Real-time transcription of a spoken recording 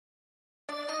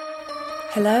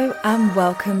Hello and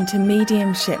welcome to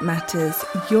Mediumship Matters,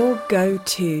 your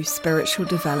go-to spiritual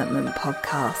development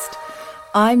podcast.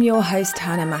 I'm your host,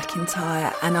 Hannah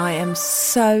McIntyre, and I am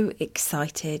so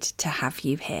excited to have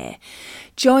you here.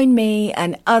 Join me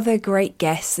and other great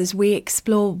guests as we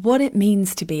explore what it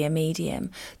means to be a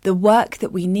medium, the work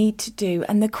that we need to do,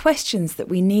 and the questions that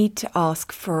we need to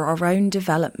ask for our own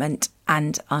development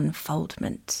and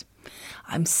unfoldment.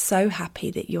 I'm so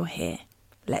happy that you're here.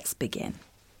 Let's begin.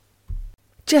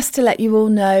 Just to let you all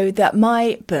know that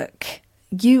my book,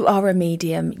 You Are a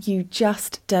Medium, You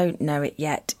Just Don't Know It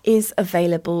Yet, is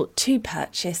available to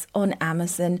purchase on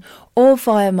Amazon or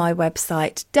via my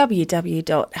website,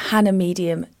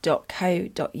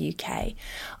 www.hannahmedium.co.uk.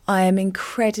 I am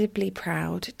incredibly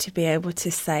proud to be able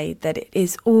to say that it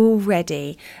is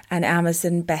already an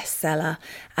Amazon bestseller,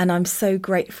 and I'm so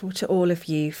grateful to all of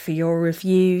you for your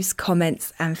reviews,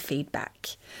 comments and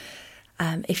feedback.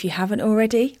 If you haven't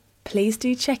already, please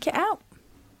do check it out.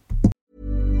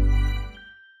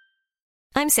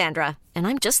 I'm Sandra, and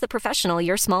I'm just the professional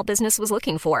your small business was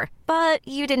looking for. But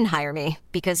you didn't hire me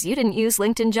because you didn't use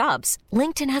LinkedIn Jobs.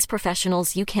 LinkedIn has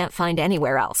professionals you can't find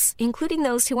anywhere else, including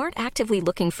those who aren't actively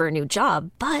looking for a new job,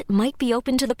 but might be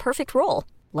open to the perfect role,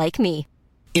 like me.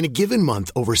 In a given month,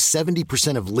 over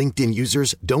 70% of LinkedIn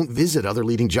users don't visit other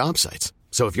leading job sites.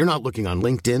 So if you're not looking on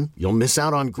LinkedIn, you'll miss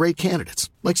out on great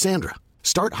candidates, like Sandra.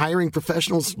 Start hiring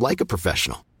professionals like a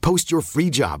professional. Post your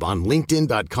free job on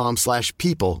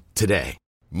linkedin.com/people today.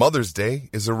 Mother's Day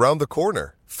is around the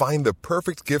corner. Find the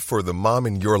perfect gift for the mom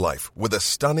in your life with a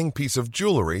stunning piece of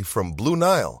jewelry from Blue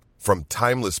Nile. From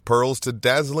timeless pearls to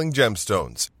dazzling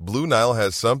gemstones, Blue Nile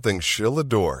has something she'll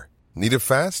adore. Need it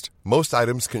fast? Most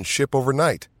items can ship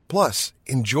overnight. Plus,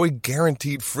 enjoy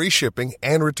guaranteed free shipping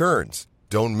and returns.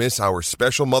 Don't miss our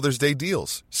special Mother's Day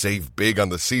deals. Save big on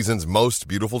the season's most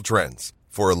beautiful trends.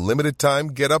 For a limited time,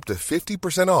 get up to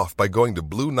 50% off by going to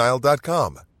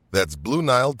BlueNile.com. That's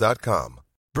BlueNile.com.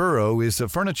 Burrow is a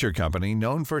furniture company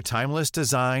known for timeless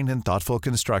design and thoughtful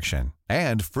construction,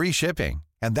 and free shipping,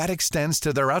 and that extends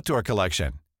to their outdoor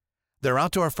collection. Their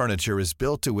outdoor furniture is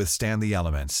built to withstand the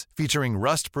elements, featuring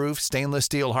rust-proof stainless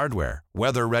steel hardware,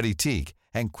 weather-ready teak,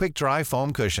 and quick-dry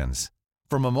foam cushions.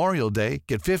 For Memorial Day,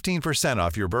 get 15%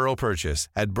 off your Burrow purchase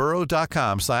at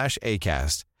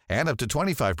burrow.com/ACAST and up to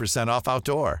 25% off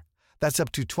outdoor. That's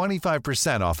up to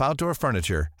 25% off outdoor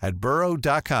furniture at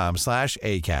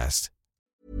burrow.com/ACAST.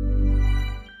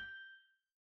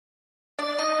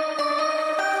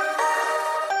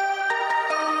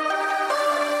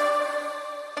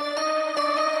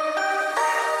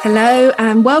 Hello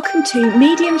and welcome to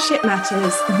Mediumship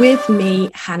Matters with me,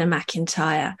 Hannah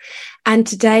McIntyre. And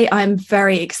today I'm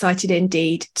very excited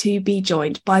indeed to be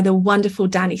joined by the wonderful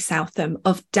Danny Southam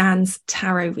of Dan's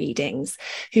Tarot Readings,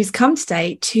 who's come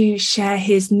today to share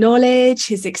his knowledge,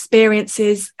 his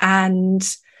experiences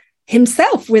and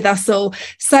himself with us all.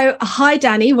 So hi,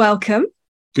 Danny, welcome.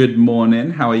 Good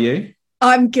morning. How are you?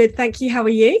 I'm good, thank you. How are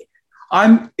you?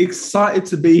 I'm excited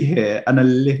to be here and a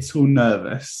little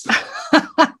nervous.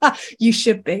 You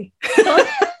should be. I'm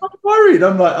worried.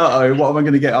 I'm like, what am I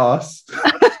going to get asked?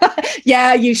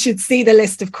 Yeah, you should see the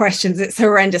list of questions. It's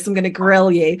horrendous. I'm going to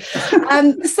grill you.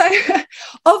 So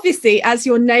obviously, as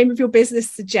your name of your business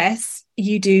suggests,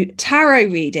 you do tarot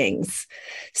readings.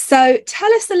 So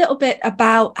tell us a little bit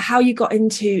about how you got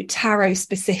into tarot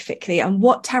specifically and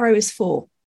what tarot is for.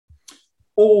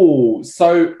 Oh,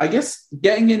 so I guess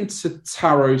getting into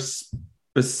tarot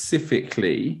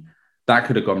specifically, that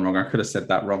could have gone wrong. I could have said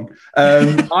that wrong.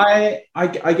 I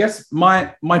guess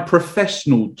my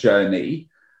professional journey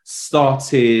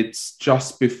started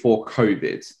just before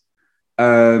COVID.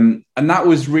 And that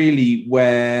was really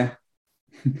where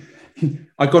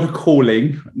I got a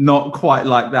calling, not quite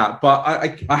like that. But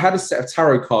I had a set of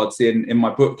tarot cards in my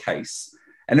bookcase.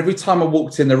 And every time I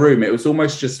walked in the room, it was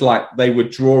almost just like they were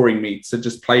drawing me to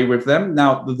just play with them.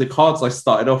 Now, the cards I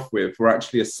started off with were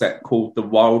actually a set called the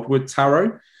Wildwood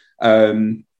Tarot,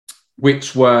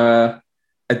 which were,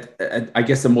 I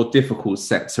guess, a more difficult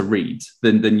set to read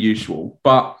than usual.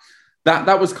 But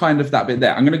that was kind of that bit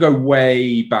there. I'm going to go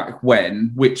way back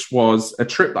when, which was a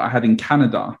trip that I had in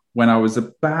Canada when I was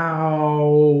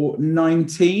about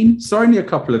 19. So only a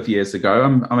couple of years ago.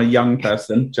 I'm a young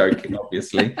person, joking,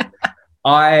 obviously.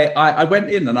 I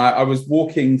went in and I was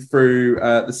walking through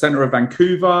the centre of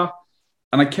Vancouver,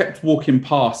 and I kept walking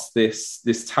past this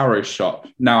tarot shop.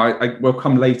 Now, I will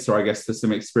come later, I guess, to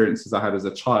some experiences I had as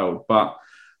a child, but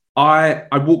I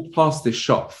walked past this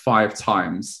shop 5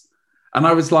 times, and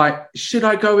I was like, should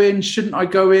I go in? Shouldn't I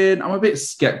go in? I'm a bit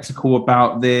skeptical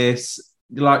about this.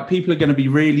 Like, people are going to be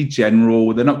really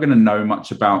general. They're not going to know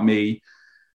much about me.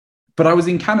 But I was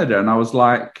in Canada and I was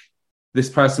like, this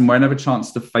person won't have a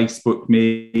chance to Facebook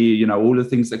me, you know, all the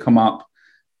things that come up.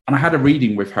 And I had a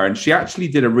reading with her, and she actually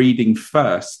did a reading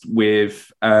first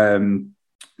with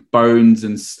bones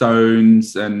and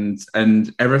stones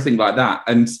and everything like that.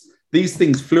 And these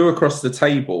things flew across the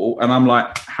table, and I'm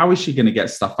like, how is she going to get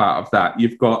stuff out of that?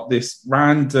 You've got this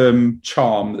random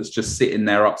charm that's just sitting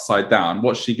there upside down.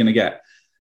 What's she going to get?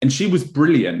 And she was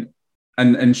brilliant.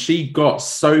 And she got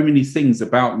so many things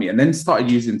about me, and then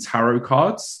started using tarot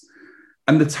cards.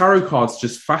 And the tarot cards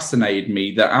just fascinated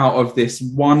me, that out of this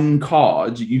one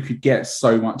card, you could get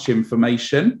so much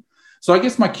information. So I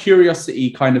guess my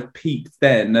curiosity kind of peaked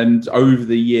then, and over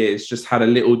the years just had a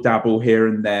little dabble here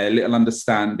and there, a little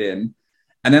understanding.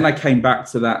 And then I came back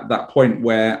to that point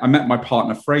where I met my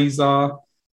partner, Fraser.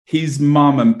 His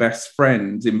mum and best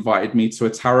friend invited me to a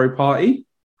tarot party.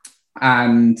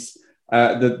 And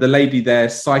the lady there,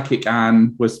 Psychic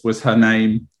Anne was her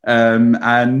name.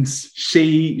 And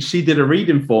she did a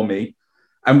reading for me.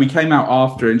 And we came out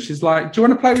after, and she's like, do you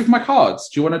want to play with my cards?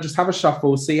 Do you want to just have a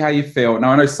shuffle, see how you feel?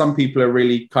 Now, I know some people are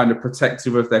really kind of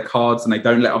protective of their cards and they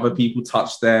don't let other people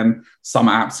touch them. Some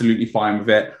are absolutely fine with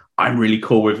it. I'm really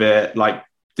cool with it. Like,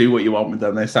 do what you want with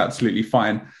them. It's absolutely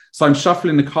fine. So I'm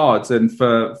shuffling the cards. And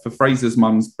for Fraser's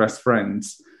mum's best friend,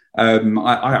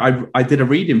 I did a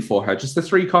reading for her, just a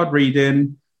 3-card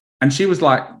reading. And she was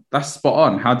like, that's spot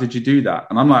on. How did you do that?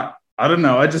 And I'm like, I don't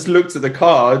know. I just looked at the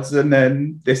cards and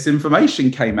then this information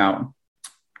came out.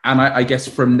 And I guess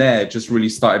from there, just really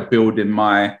started building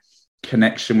my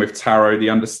connection with tarot, the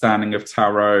understanding of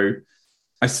tarot.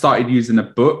 I started using a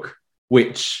book,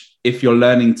 which if you're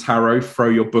learning tarot, throw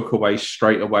your book away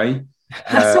straight away.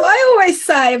 That's what I always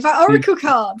say about oracle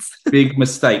cards. Big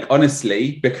mistake,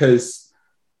 honestly, because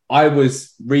I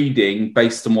was reading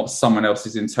based on what someone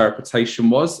else's interpretation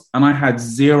was, and I had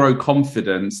zero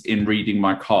confidence in reading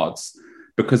my cards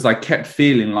because I kept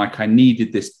feeling like I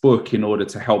needed this book in order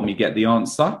to help me get the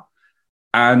answer.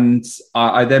 And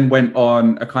I then went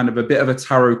on a kind of a bit of a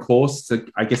tarot course to,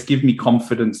 I guess, give me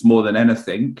confidence more than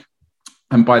anything.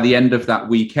 And by the end of that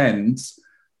weekend,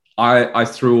 I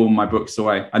threw all my books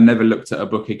away. I never looked at a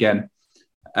book again.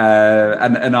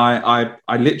 And I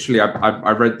literally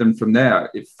read them from there.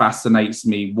 It fascinates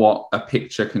me what a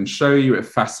picture can show you. It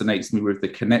fascinates me with the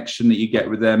connection that you get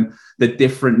with them, the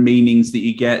different meanings that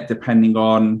you get depending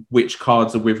on which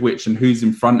cards are with which and who's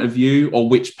in front of you, or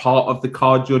which part of the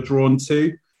card you're drawn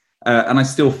to. And I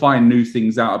still find new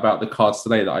things out about the cards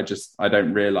today that I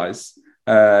don't realize.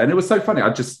 And it was so funny. I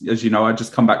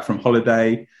just come back from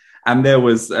holiday, and there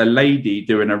was a lady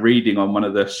doing a reading on one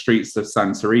of the streets of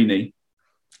Santorini.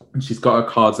 And she's got her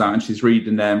cards out and she's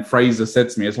reading them. Fraser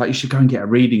said to me, it's like, you should go and get a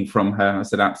reading from her. I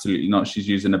said, absolutely not. She's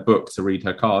using a book to read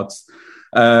her cards.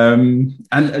 And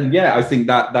yeah, I think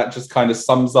that just kind of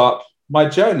sums up my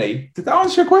journey. Did that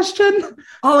answer your question?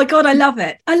 Oh my God, I love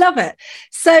it. I love it.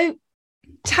 So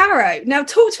tarot, now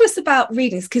talk to us about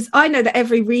readings, because I know that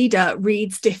every reader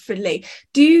reads differently.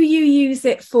 Do you use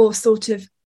it for sort of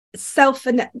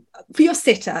for your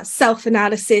sitter,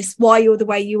 self-analysis, why you're the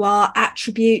way you are,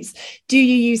 attributes? Do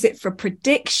you use it for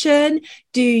prediction?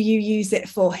 Do you use it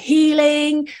for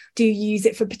healing? Do you use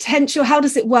it for potential? How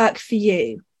does it work for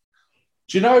you?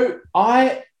 Do you know,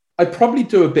 I probably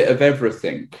do a bit of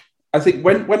everything. I think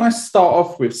when I start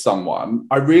off with someone,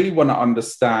 I really want to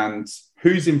understand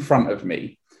who's in front of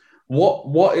me.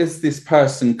 What is this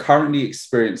person currently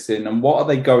experiencing, and what are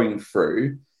they going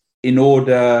through, in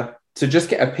order to just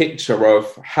get a picture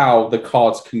of how the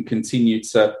cards can continue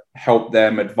to help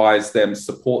them, advise them,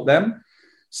 support them.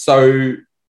 So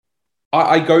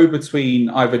I go between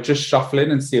either just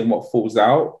shuffling and seeing what falls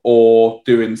out, or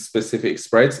doing specific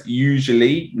spreads.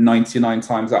 Usually 99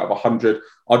 times out of 100,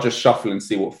 I'll just shuffle and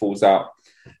see what falls out.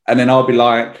 And then I'll be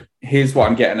like, here's what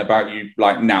I'm getting about you.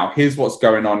 Like, now, here's what's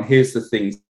going on. Here's the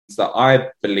things that I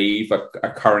believe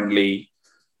are currently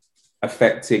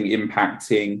affecting,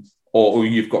 impacting, or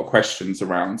you've got questions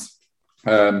around.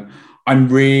 I'm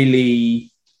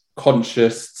really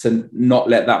conscious to not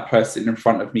let that person in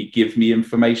front of me give me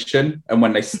information. And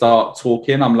when they start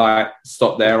talking, I'm like,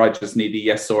 stop there. I just need a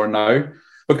yes or a no.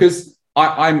 Because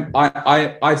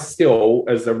I still,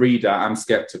 as a reader, am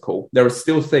skeptical. There are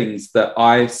still things that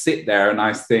I sit there and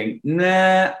I think,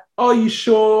 nah, are you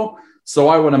sure? So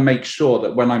I want to make sure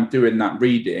that when I'm doing that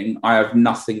reading, I have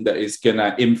nothing that is going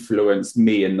to influence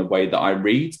me in the way that I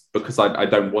read, because I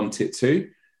don't want it to.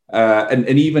 And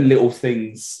even little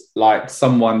things like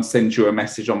someone sends you a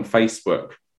message on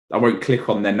Facebook, I won't click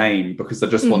on their name because I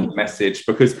just want the message,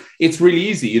 because it's really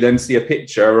easy. You then see a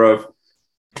picture of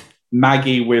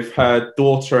Maggie with her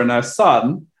daughter and her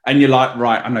son, And you're like,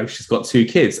 right, I know she's got 2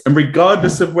 kids. And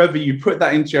regardless of whether you put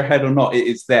that into your head or not, it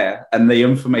is there. And the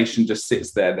information just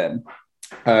sits there then.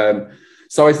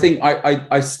 So I think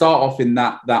I start off in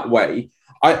that way.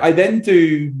 I then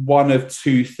do one of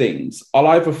 2 things. I'll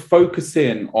either focus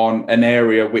in on an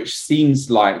area which seems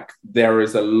like there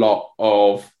is a lot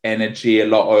of energy, a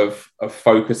lot of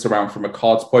focus around from a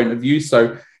cards point of view.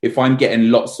 So if I'm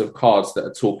getting lots of cards that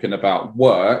are talking about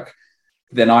work,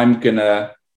 then I'm going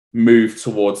to move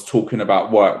towards talking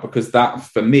about work, because that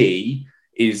for me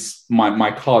is my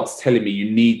cards telling me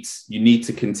you need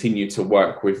to continue to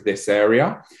work with this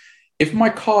area. If my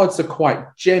cards are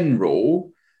quite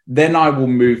general, then I will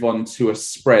move on to a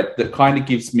spread that kind of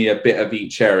gives me a bit of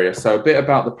each area. So a bit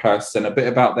about the person, a bit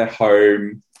about their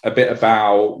home, a bit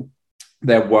about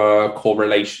their work or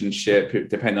relationship,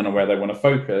 depending on where they want to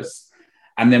focus.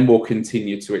 And then we'll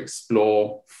continue to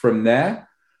explore from there.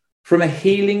 From a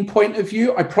healing point of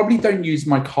view, I probably don't use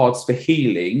my cards for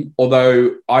healing,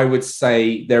 although I would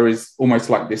say there is almost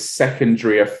like this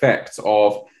secondary effect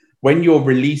of when you're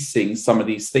releasing some of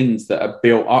these things that are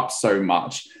built up so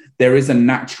much, there is a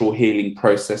natural healing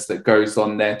process that goes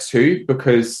on there too,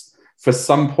 because for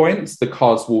some points, the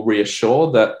cards will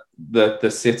reassure that the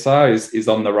sitter is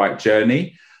on the right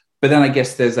journey. But then I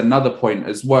guess there's another point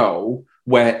as well,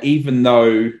 where even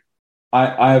though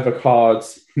I have a card...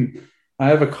 I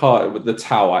have a card with the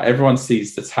tower. Everyone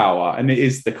sees the tower, and it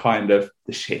is the kind of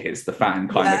the shit hits the fan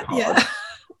kind of card. Yeah.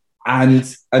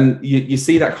 And you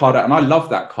see that card out, and I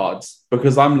love that card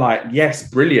because I'm like, yes,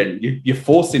 brilliant. You're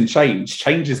forcing change.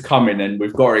 Change is coming, and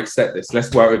we've got to accept this.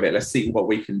 Let's work with it. Let's see what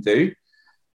we can do.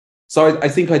 So I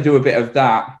think I do a bit of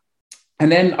that,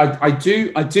 and then I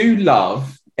do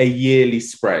love a yearly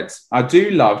spread. I do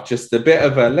love just a bit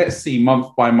of a let's see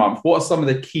month by month. What are some of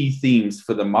the key themes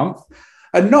for the month?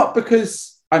 And not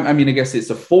because, I mean, I guess it's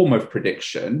a form of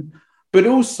prediction, but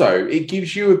also it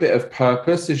gives you a bit of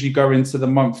purpose as you go into the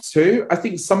month too. I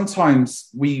think sometimes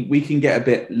we can get a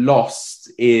bit lost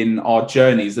in our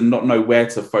journeys and not know where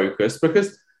to focus,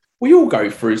 because we all go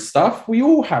through stuff. We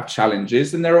all have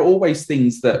challenges, and there are always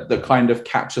things that kind of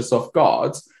catch us off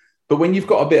guard. But when you've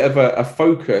got a bit of a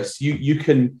focus, you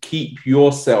can keep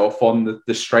yourself on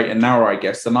the straight and narrow, I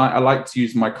guess. And I like to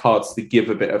use my cards to give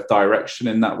a bit of direction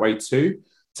in that way too,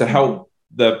 to help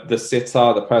the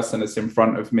sitter, the person that's in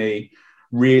front of me,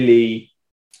 really,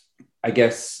 I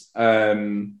guess,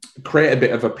 create a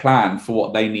bit of a plan for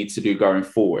what they need to do going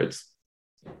forward.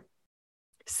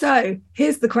 So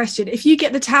here's the question. If you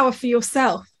get the tower for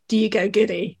yourself, do you go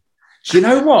goody? Do you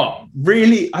know what?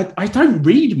 Really, I don't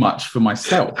read much for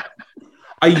myself.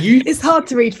 It's hard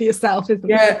to read for yourself, isn't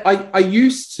it? Yeah, I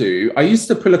used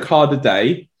to pull a card a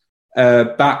day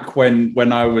back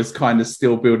when I was kind of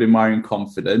still building my own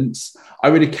confidence.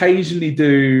 I would occasionally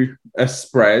do a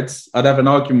spread. I'd have an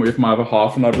argument with my other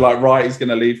half, and I'd be like, right, he's going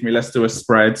to leave me. Let's do a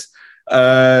spread.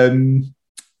 And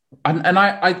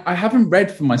I haven't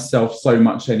read for myself so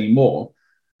much anymore.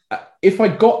 If I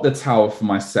got the tower for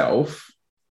myself,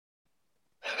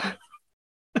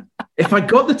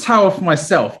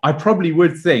 I probably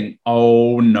would think,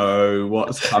 oh no,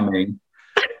 what's coming?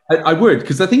 I would,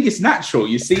 because I think it's natural.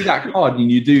 You see that card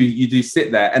and you do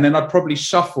sit there, and then I'd probably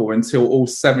shuffle until all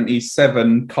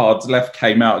 77 cards left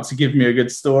came out to give me a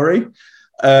good story.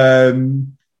 I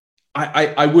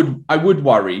would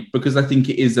worry, because I think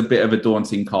it is a bit of a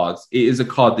daunting card. It is a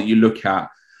card that you look at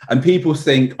and people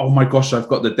think, oh my gosh, I've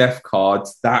got the death card.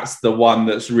 That's the one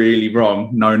that's really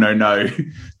wrong. No.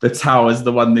 The tower is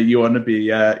the one that you want to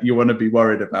be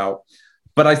worried about.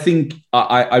 But I think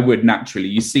I would naturally,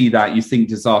 you see that, you think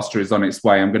disaster is on its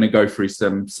way. I'm going to go through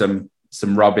some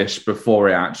rubbish before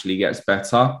it actually gets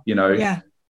better, you know? Yeah.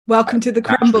 Welcome to the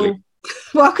crumble.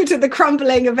 Welcome to the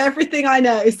crumbling of everything I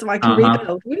know, so I can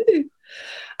rebuild.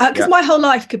 Because my whole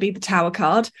life could be the tower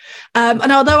card.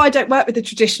 And although I don't work with the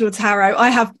traditional tarot, I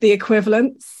have the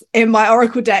equivalents in my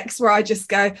oracle decks where I just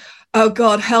go, oh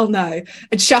God, hell no,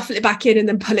 and shuffle it back in and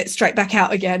then pull it straight back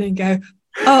out again and go,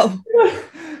 oh,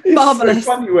 it's marvelous.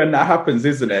 So funny when that happens,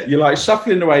 isn't it? You're like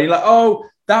shuffling away. You're like, oh,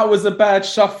 that was a bad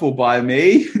shuffle by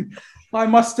me. I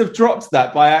must have dropped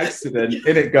that by accident.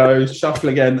 In it goes, shuffle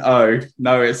again. Oh,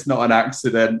 no, it's not an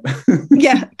accident.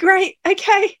 Yeah, great.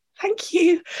 Okay. Thank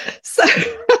you. So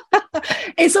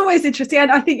it's always interesting.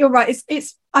 And I think you're right.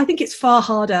 I think it's far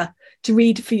harder to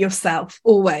read for yourself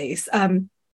always. And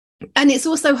it's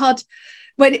also hard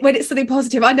when it's something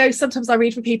positive. I know sometimes I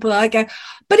read for people and I go,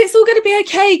 but it's all going to be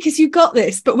okay because you got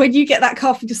this. But when you get that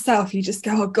card for yourself, you just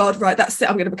go, oh God, right, that's it.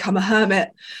 I'm going to become a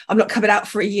hermit. I'm not coming out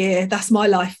for a year. That's my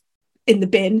life. in the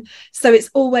bin. So it's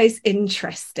always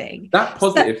interesting. That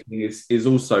positive thing is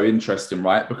also interesting,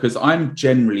 right? Because I'm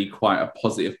generally quite a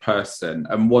positive person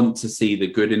and want to see the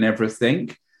good in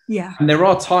everything. Yeah. And there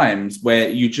are times where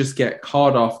you just get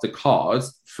card after card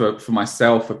for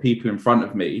myself, for people in front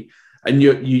of me. And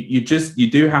you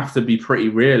do have to be pretty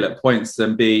real at points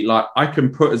and be like, I can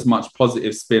put as much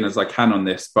positive spin as I can on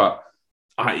this, but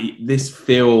this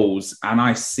feels, and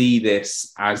I see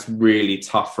this as really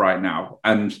tough right now.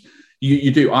 And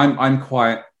you do.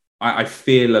 I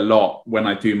feel a lot when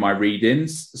I do my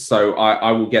readings. So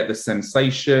I will get the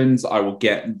sensations. I will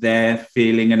get their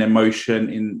feeling and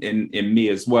emotion in me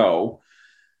as well.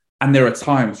 And there are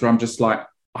times where I'm just like,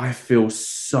 I feel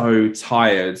so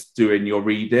tired doing your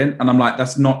reading. And I'm like,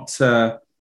 that's not to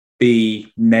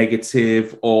be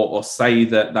negative or say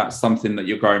that that's something that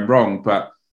you're going wrong,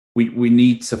 but we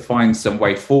need to find some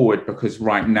way forward, because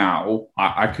right now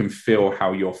I can feel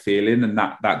how you're feeling, and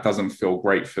that doesn't feel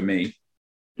great for me.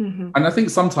 Mm-hmm. And I think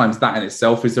sometimes that in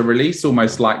itself is a release,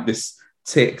 almost like this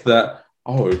tick that,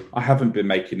 oh, I haven't been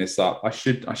making this up. I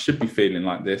should be feeling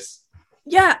like this.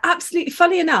 Yeah, absolutely.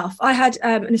 Funny enough, I had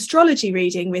an astrology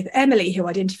reading with Emily, who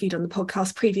I'd interviewed on the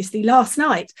podcast previously, last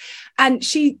night. And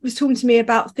she was talking to me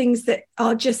about things that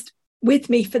are just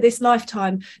with me for this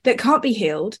lifetime, that can't be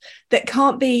healed, that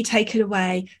can't be taken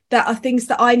away, that are things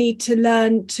that I need to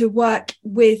learn to work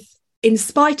with in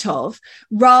spite of,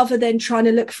 rather than trying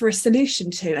to look for a solution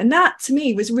to. And that to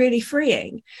me was really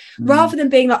freeing. Rather than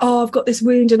being like, oh, I've got this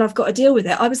wound and I've got to deal with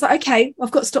it. I was like, okay, I've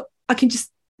got to stop. I can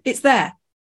just, it's there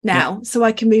now, so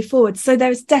I can move forward. So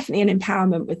there's definitely an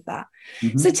empowerment with that.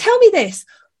 Mm-hmm. So tell me this,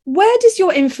 where does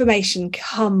your information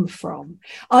come from?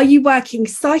 Are you working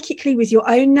psychically with your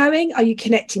own knowing? Are you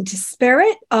connecting to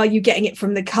spirit? Are you getting it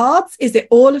from the cards? Is it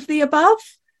all of the above?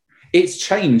 It's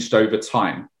changed over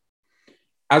time.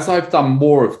 As I've done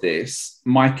more of this,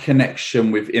 my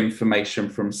connection with information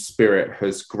from spirit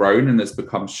has grown and has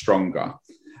become stronger.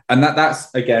 And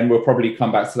that's, again, we'll probably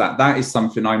come back to that. That is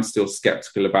something I'm still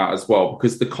skeptical about as well,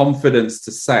 because the confidence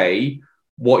to say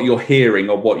what you're hearing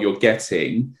or what you're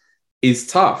getting is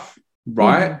tough,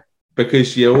 right? Mm.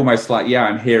 Because you're almost like, yeah,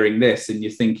 I'm hearing this. And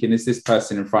you're thinking, is this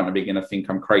person in front of me going to think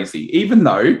I'm crazy? Even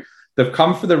though they've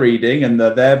come for the reading and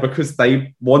they're there because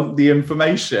they want the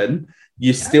information,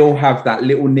 you still have that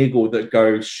little niggle that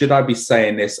goes, should I be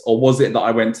saying this? Or was it that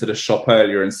I went to the shop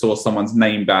earlier and saw someone's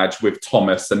name badge with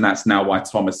Thomas, and that's now why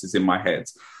Thomas is in my head?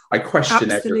 I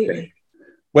question everything.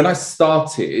 When I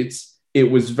started,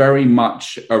 it was very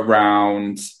much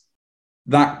around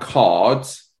that card.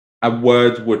 A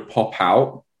word would pop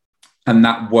out and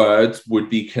that word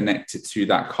would be connected to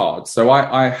that card. So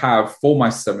I have, for my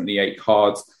 78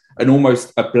 cards, an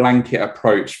almost a blanket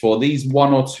approach for these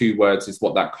 1 or 2 words is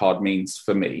what that card means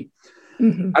for me.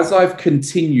 Mm-hmm. As I've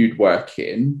continued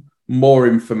working, more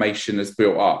information has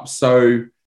built up. So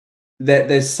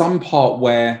there's some part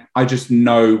where I just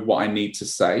know what I need to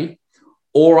say,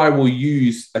 or I will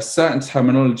use a certain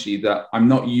terminology that I'm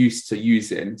not used to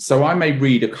using. So I may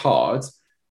read a card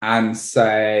and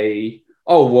say,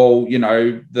 oh, well, you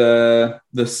know, the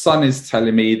sun is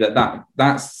telling me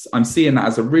that's I'm seeing that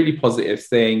as a really positive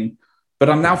thing, but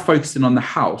I'm now focusing on the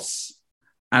house.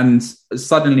 And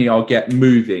suddenly I'll get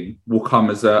moving will come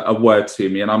as a word to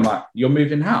me. And I'm like, you're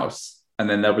moving house. And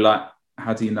then they'll be like,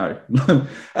 how do you know?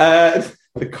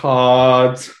 The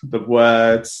card, the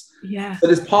words. Yeah. So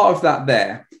there's part of that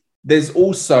there. There's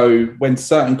also, when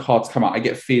certain cards come out, I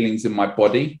get feelings in my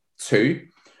body too.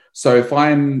 So if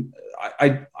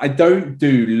I don't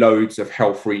do loads of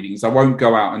health readings. I won't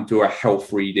go out and do a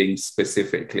health reading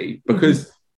specifically,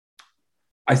 because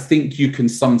I think you can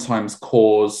sometimes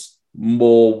cause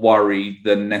more worry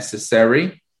than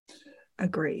necessary.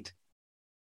 Agreed.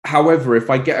 However, if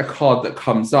I get a card that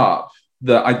comes up,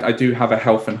 that I do have a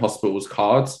health and hospitals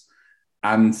card,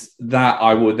 and that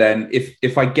I will then,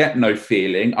 if I get no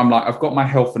feeling, I'm like, I've got my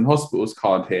health and hospitals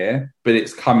card here, but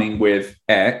it's coming with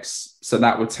X. So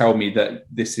that would tell me that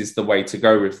this is the way to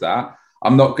go with that.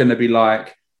 I'm not going to be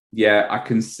like, yeah, I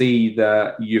can see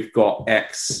that you've got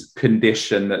X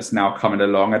condition that's now coming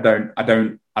along. I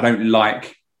don't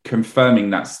like confirming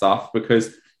that stuff,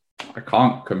 because I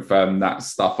can't confirm that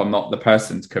stuff. I'm not the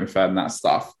person to confirm that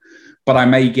stuff. But I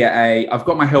may get I've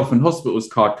got my health and hospitals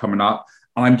card coming up,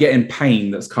 and I'm getting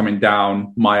pain that's coming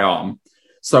down my arm.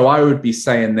 So I would be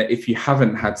saying that if you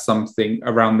haven't had something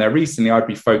around there recently, I'd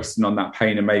be focusing on that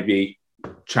pain and maybe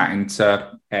chatting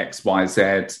to X, Y,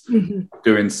 Z,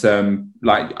 doing some,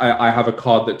 like, I have a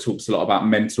card that talks a lot about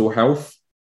mental health,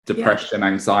 depression,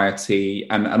 anxiety.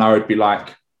 And I would be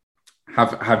like,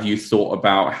 have you thought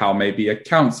about how maybe a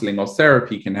counselling or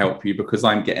therapy can help you? Because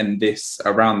I'm getting this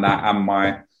around that,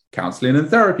 and counselling and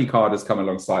therapy card has come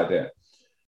alongside it.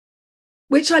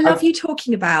 Which I love you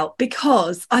talking about,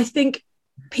 because I think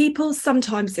people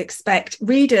sometimes expect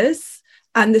readers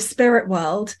and the spirit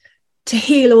world to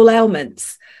heal all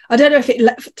ailments. I don't know if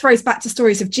it throws back to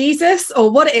stories of Jesus or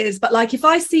what it is, but like, if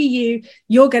I see you,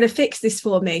 you're going to fix this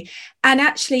for me. And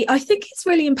actually, I think it's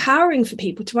really empowering for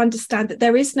people to understand that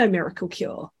there is no miracle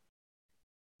cure.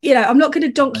 You know, I'm not going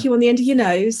to donk you on the end of your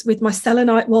nose with my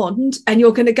selenite wand and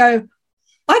you're going to go,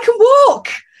 I can walk.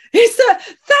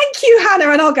 Thank you, Hannah.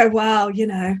 And I'll go, wow, you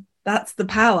know, that's the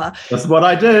power. That's what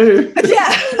I do.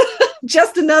 Yeah.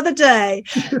 Just another day.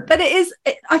 But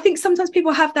I think sometimes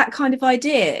people have that kind of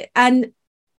idea. And,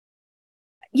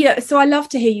 you know, so I love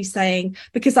to hear you saying,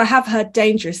 because I have heard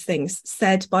dangerous things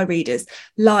said by readers,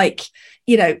 like,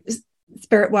 you know,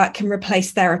 spirit work can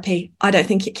replace therapy. I don't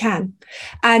think it can.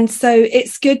 And so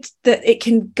it's good that it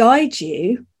can guide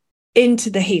you into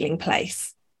the healing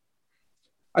place.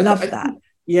 I love that.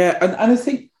 Yeah. And I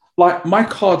think, like, my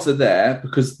cards are there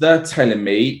because they're telling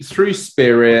me through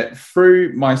spirit,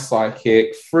 through my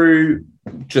psychic, through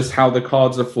just how the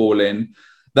cards are falling,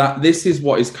 that this is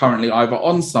what is currently either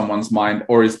on someone's mind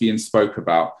or is being spoke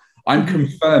about. I'm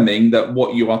confirming that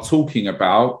what you are talking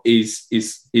about is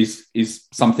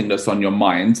something that's on your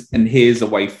mind, and here's a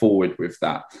way forward with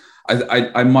that.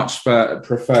 I much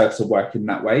prefer to work in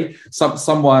that way.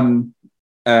 Someone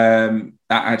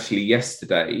actually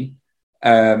yesterday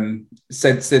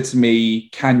said to me,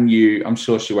 "Can you?" I'm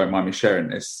sure she won't mind me sharing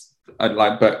this.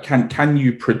 But can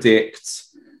you predict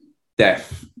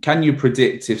death? Can you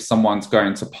predict if someone's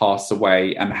going to pass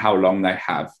away and how long they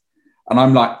have? And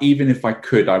I'm like, even if I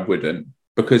could, I wouldn't,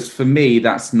 because for me,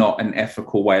 that's not an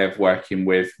ethical way of working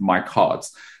with my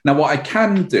cards. Now, what I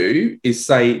can do is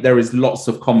say there is lots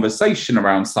of conversation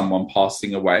around someone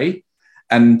passing away,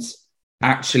 and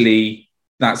actually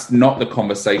that's not the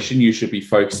conversation. You should be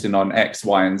focusing on X,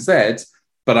 Y, and Z,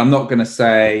 but I'm not going to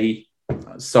say,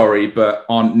 sorry, but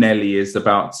Aunt Nellie is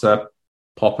about to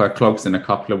pop her clogs in a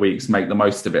couple of weeks, make the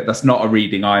most of it. That's not a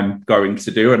reading I'm going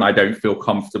to do, and I don't feel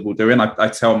comfortable doing. I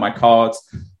tell my cards,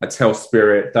 I tell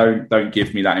spirit, don't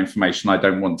give me that information. I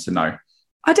don't want to know.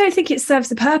 I don't think it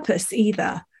serves a purpose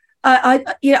either.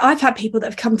 I've had people that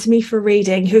have come to me for a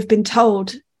reading who have been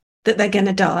told that they're going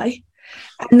to die,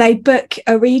 and they book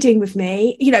a reading with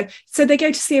me, you know, so they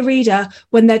go to see a reader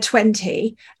when they're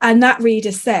 20, and that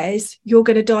reader says, you're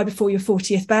going to die before your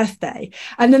 40th birthday.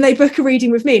 And then they book a reading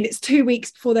with me, and it's 2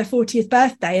 weeks before their 40th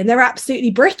birthday, and they're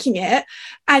absolutely bricking it.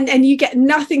 And you get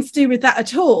nothing to do with that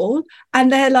at all.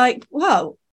 And they're like,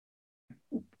 well,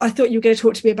 I thought you were going to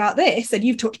talk to me about this, and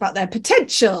you've talked about their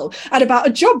potential and about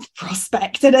a job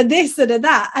prospect and a this and a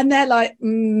that. And they're like,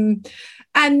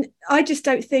 And I just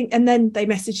don't think, and then they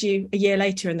message you a year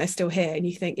later and they're still here, and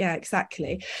you think, yeah,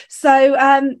 exactly. So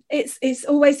it's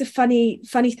always a funny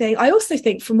thing. I also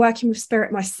think, from working with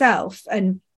spirit myself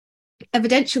and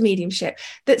evidential mediumship,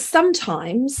 that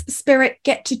sometimes spirit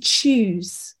get to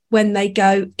choose when they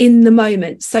go in the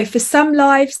moment. So for some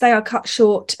lives, they are cut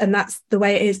short, and that's the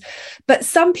way it is. But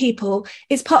some people,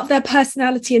 it's part of their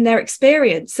personality and their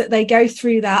experience that they go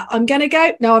through that. I'm going to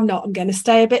go. No, I'm not. I'm going to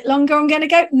stay a bit longer. I'm going to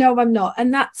go. No, I'm not.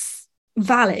 And that's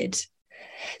valid.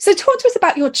 So talk to us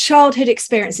about your childhood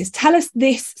experiences. Tell us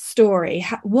this story.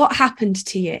 What happened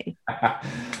to you?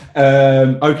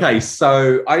 Okay,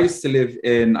 so I used to live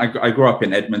I grew up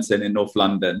in Edmonton in North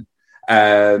London.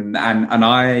 And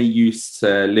I used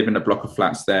to live in a block of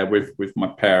flats there with my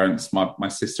parents, my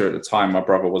sister at the time. My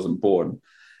brother wasn't born.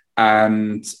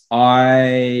 And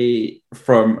I,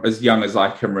 from as young as I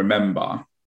can remember,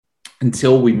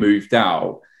 until we moved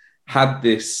out, had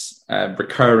this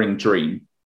recurring dream,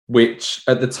 which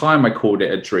at the time I called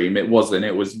it a dream. It wasn't.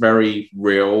 It was very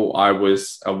real. I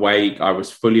was awake. I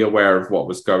was fully aware of what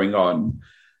was going on.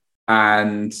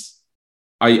 And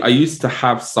I used to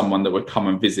have someone that would come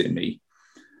and visit me.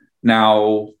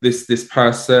 Now, this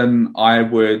person, I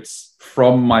would,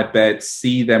 from my bed,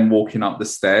 see them walking up the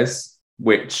stairs,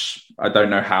 which I don't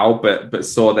know how, but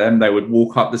saw them. They would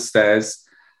walk up the stairs.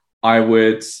 I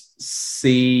would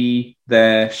see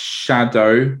their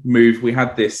shadow move. We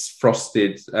had this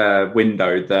frosted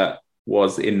window that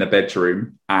was in the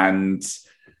bedroom. And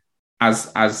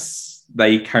as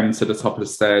they came to the top of the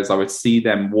stairs, I would see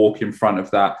them walk in front of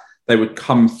that. They would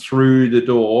come through the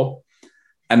door,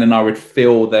 and then I would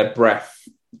feel their breath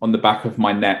on the back of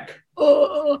my neck.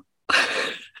 Oh.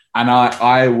 And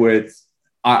I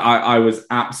was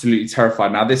absolutely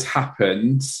terrified. Now, this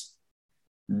happened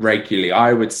regularly.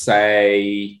 I would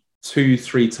say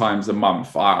 2-3 times a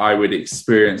month. I would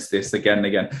experience this again and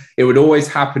again. It would always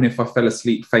happen if I fell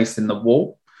asleep facing the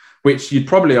wall, which you'd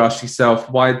probably ask yourself,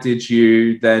 why did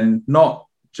you then not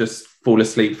just fall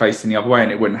asleep facing the other way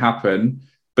and it wouldn't happen.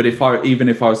 But even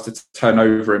if I was to turn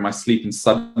over in my sleep and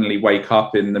suddenly wake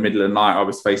up in the middle of the night, I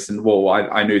was facing the wall,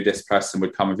 I knew this person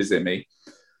would come and visit me.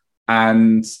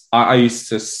 And I used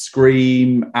to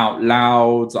scream out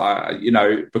loud,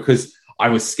 because I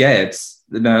was scared.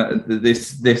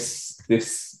 This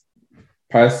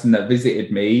person that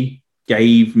visited me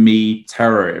gave me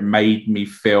terror. It made me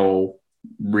feel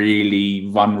really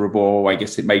vulnerable. I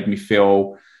guess it made me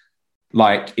feel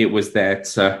like it was there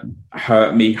to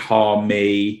hurt me, harm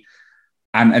me,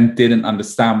 and didn't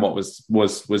understand what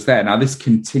was there. Now, this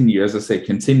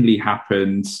continually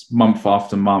happened month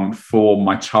after month for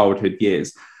my childhood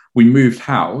years. We moved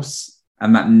house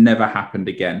and that never happened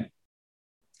again.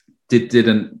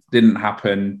 Didn't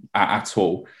happen at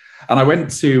all. And I went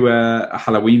to a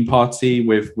Halloween party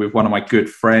with one of my good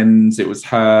friends. It was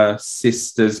her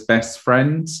sister's best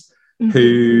friend,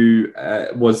 who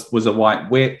was a white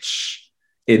witch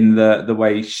in the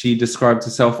way she described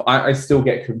herself. I still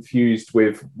get confused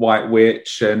with white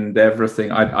witch and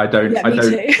everything. I don't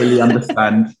really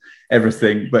understand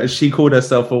everything, but she called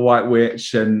herself a white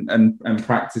witch and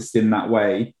practiced in that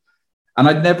way. And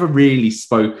I'd never really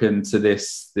spoken to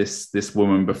this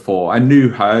woman before. I knew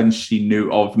her and she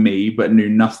knew of me, but knew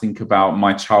nothing about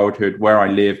my childhood, where I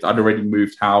lived. I'd already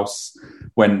moved house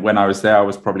when I was there. I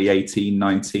was probably 18,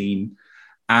 19.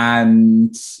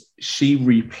 And she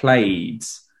replayed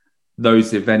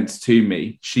those events to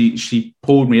me. She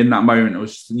pulled me in that moment. It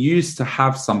was, you used to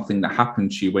have something that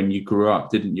happened to you when you grew up,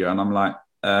 didn't you? And I'm like,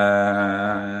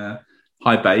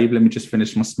 hi, babe, let me just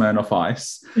finish my Smirnoff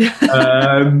Ice.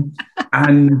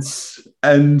 And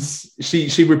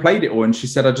she replayed it all. And she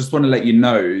said, I just want to let you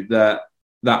know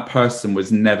that person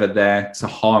was never there to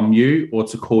harm you or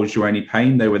to cause you any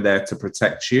pain. They were there to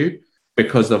protect you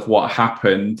because of what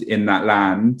happened in that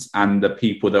land and the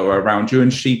people that were around you.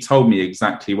 And she told me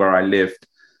exactly where I lived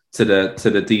to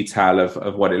the detail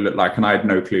of what it looked like. And I had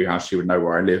no clue how she would know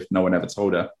where I lived. No one ever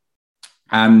told her.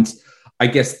 And I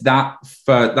guess that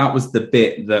was the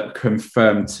bit that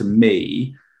confirmed to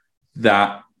me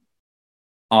that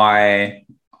I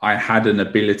had an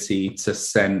ability to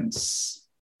sense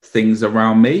things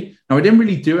around me. Now, I didn't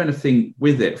really do anything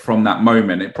with it from that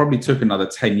moment. It probably took another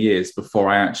 10 years before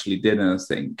I actually did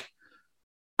anything.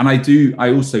 And I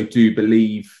also do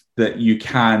believe that you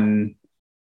can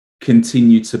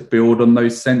continue to build on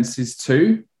those senses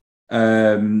too.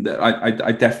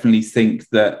 I definitely think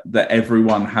that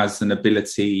everyone has an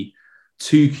ability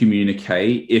to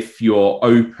communicate if you're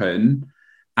open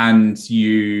and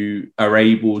you are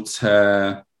able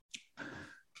to.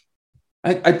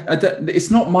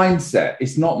 It's not mindset.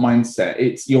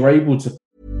 It's you're able to.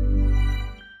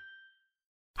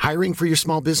 Hiring for your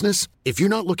small business? If you're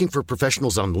not looking for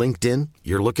professionals on LinkedIn,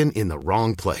 you're looking in the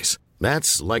wrong place.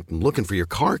 That's like looking for your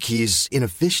car keys in a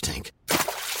fish tank.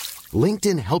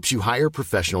 LinkedIn helps you hire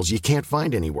professionals you can't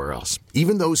find anywhere else,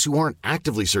 even those who aren't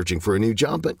actively searching for a new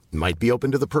job but might be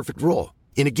open to the perfect role.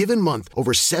 In a given month,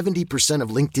 over 70% of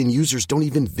LinkedIn users don't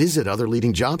even visit other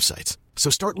leading job sites. So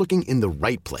start looking in the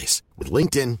right place. With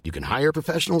LinkedIn, you can hire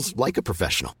professionals like a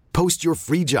professional. Post your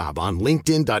free job on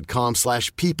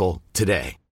linkedin.com/people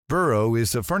today. Burrow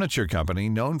is a furniture company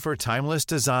known for timeless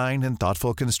design and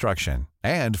thoughtful construction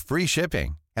and free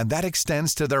shipping, and that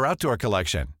extends to their outdoor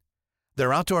collection.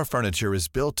 Their outdoor furniture is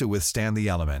built to withstand the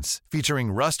elements,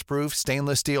 featuring rust-proof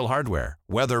stainless steel hardware,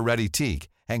 weather-ready teak,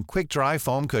 and quick-dry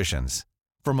foam cushions.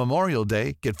 For Memorial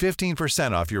Day, get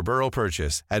 15% off your Burrow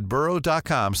purchase at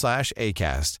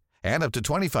burrow.com/ACAST and up to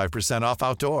 25% off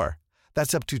outdoor.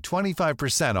 That's up to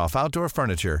 25% off outdoor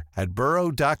furniture at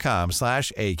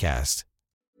burrow.com/ACAST.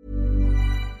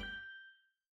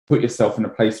 Put yourself in a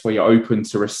place where you're open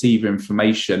to receive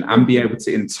information and be able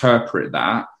to interpret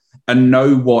that and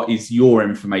know what is your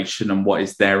information and what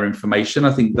is their information.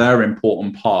 I think they're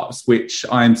important parts, which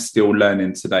I'm still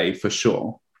learning today for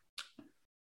sure.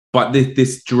 But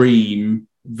this dream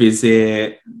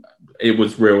visit, it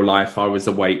was real life. I was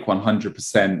awake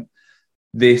 100%.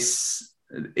 This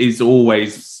is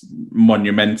always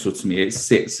monumental to me. It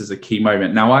sits as a key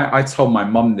moment. Now, I told my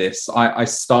mum this. I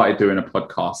started doing a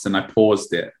podcast and I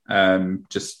paused it. I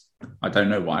don't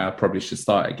know why. I probably should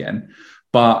start again.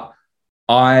 But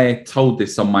I told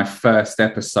this on my first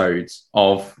episode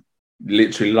of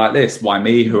literally like this. Why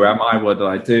me? Who am I? What did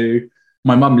I do?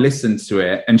 My mum listened to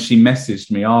it and she messaged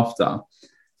me after.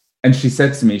 And she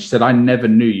said to me, she said, I never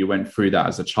knew you went through that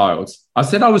as a child. I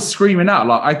said, I was screaming out.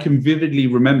 Like, I can vividly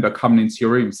remember coming into your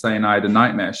room saying I had a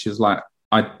nightmare. She was like,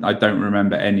 I don't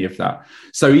remember any of that.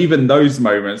 So even those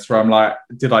moments where I'm like,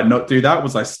 did I not do that?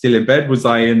 Was I still in bed? Was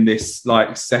I in this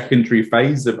like secondary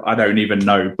phase of, I don't even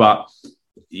know. But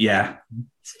yeah,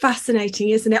 It's fascinating,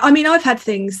 isn't it? I mean, I've had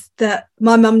things that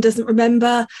my mum doesn't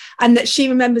remember and that she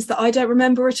remembers that I don't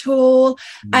remember at all.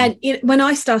 And when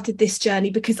I started this journey,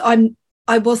 because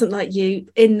I wasn't like you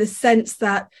in the sense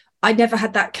that I never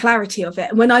had that clarity of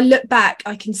it. And when I look back,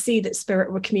 I can see that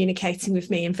spirit were communicating with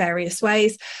me in various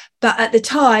ways. But at the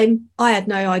time, I had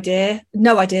no idea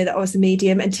that I was a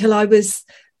medium until I was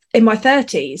in my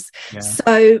 30s. Yeah.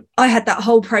 So I had that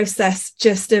whole process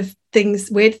just of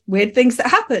things, weird things that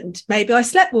happened. Maybe I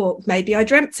sleptwalked, maybe I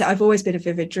dreamt it. I've always been a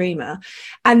vivid dreamer.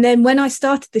 And then when I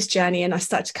started this journey and I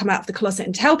started to come out of the closet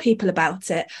and tell people about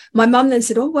it, my mum then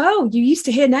said, oh, well, you used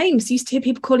to hear names. You used to hear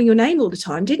people calling your name all the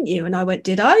time, didn't you? And I went,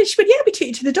 did I? She went, yeah, we took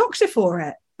you to the doctor for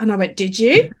it. And I went, did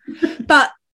you?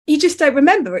 But you just don't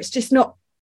remember. It's just not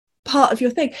part of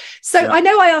your thing. So yeah. I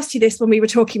know I asked you this when we were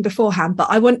talking beforehand, but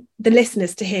I want the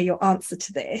listeners to hear your answer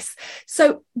to this.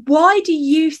 So why do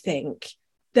you think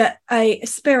that a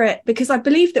spirit, because I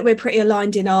believe that we're pretty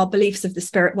aligned in our beliefs of the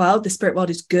spirit world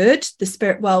is good, the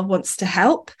spirit world wants to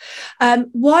help.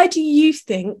 Why do you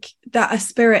think that a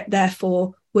spirit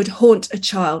therefore would haunt a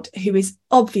child who is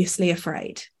obviously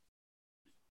afraid?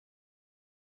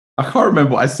 I can't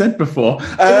remember what I said before.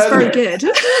 It was very good.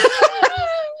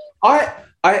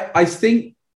 I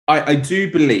think I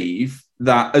do believe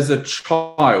that as a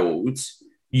child,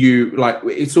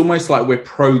 it's almost like we're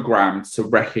programmed to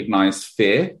recognize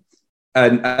fear.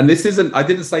 And this isn't, I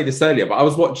didn't say this earlier, but I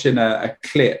was watching a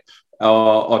clip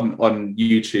on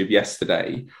YouTube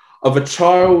yesterday of a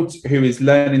child who is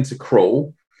learning to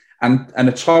crawl and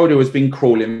a child who has been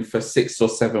crawling for 6 or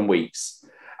 7 weeks.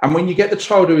 And when you get the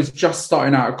child who is just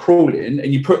starting out of crawling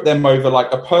and you put them over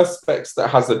like a perspex that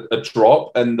has a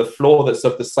drop and the floor that's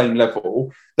of the same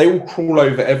level, they will crawl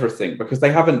over everything because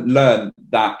they haven't learned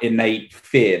that innate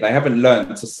fear. They haven't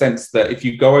learned to sense that if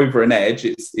you go over an edge,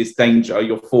 it's danger,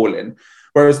 you're falling.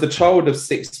 Whereas the child of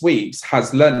 6 weeks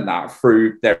has learned that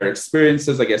through their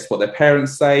experiences, I guess what their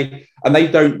parents say, and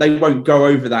they won't go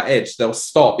over that edge. They'll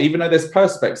stop. Even though there's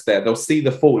perspex there, they'll see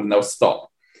the fall and they'll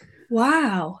stop.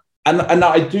 Wow. And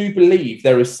I do believe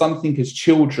there is something as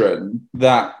children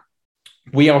that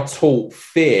we are taught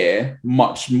fear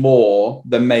much more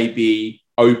than maybe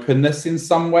openness in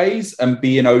some ways, and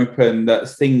being open that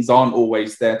things aren't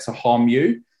always there to harm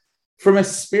you. From a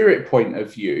spirit point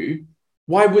of view,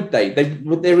 why would they?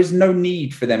 There is no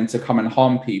need for them to come and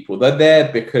harm people. They're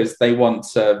there because they want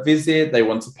to visit, they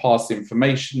want to pass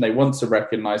information, they want to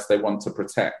recognize, they want to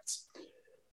protect.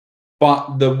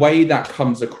 But the way that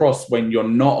comes across when you're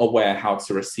not aware how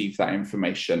to receive that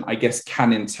information, I guess,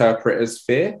 can interpret as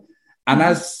fear. And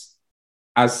as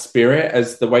spirit,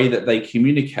 as the way that they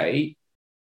communicate,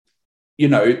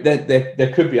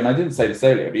 there could be, and I didn't say this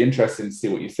earlier, it'd be interesting to see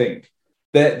what you think.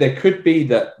 There could be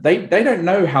that they don't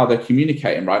know how they're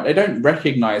communicating, right? They don't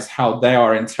recognize how they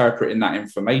are interpreting that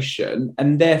information.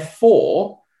 And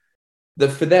therefore,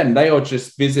 that for them, they are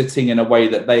just visiting in a way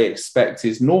that they expect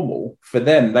is normal. For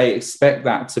them, they expect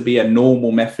that to be a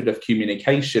normal method of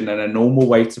communication and a normal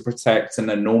way to protect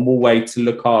and a normal way to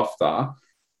look after.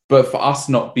 But for us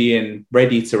not being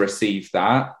ready to receive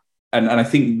that, and I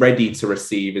think ready to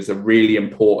receive is a really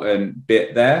important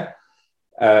bit there,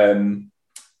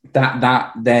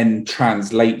 that then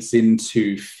translates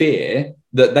into fear,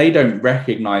 that they don't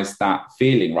recognize that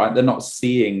feeling, right? They're not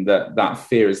seeing that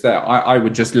fear is there. I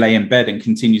would just lay in bed and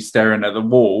continue staring at the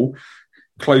wall,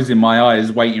 closing my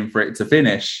eyes, waiting for it to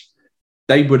finish.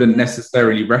 They wouldn't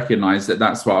necessarily recognize that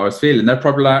that's what I was feeling. They're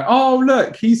probably like, oh,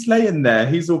 look, he's laying there.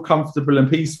 He's all comfortable and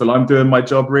peaceful. I'm doing my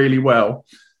job really well.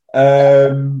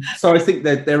 So I think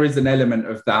that there is an element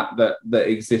of that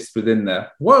exists within there.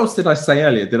 What else did I say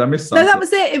earlier? Did I miss something? No, that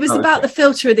was it. It was about the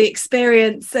filter of the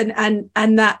experience and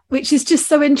that, which is just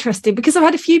so interesting, because I've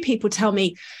had a few people tell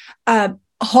me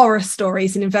horror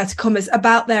stories, in inverted commas,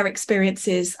 about their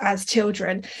experiences as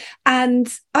children. And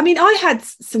I mean, I had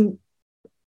some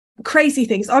crazy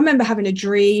things. I remember having a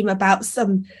dream about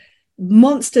some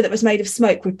monster that was made of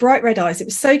smoke with bright red eyes. It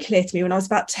was so clear to me when I was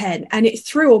about 10, and it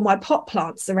threw all my pot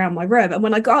plants around my room. And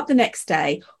when I got up the next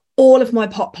day, all of my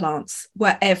pot plants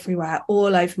were everywhere,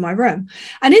 all over my room.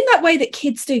 And in that way that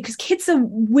kids do, because kids are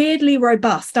weirdly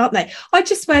robust, aren't they? I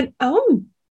just went, oh,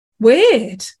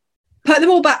 weird. Put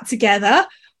them all back together,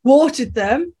 watered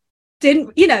them,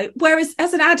 didn't, whereas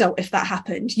as an adult, if that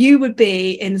happened, you would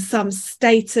be in some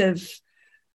state of,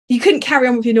 you couldn't carry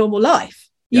on with your normal life.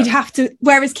 You'd have to,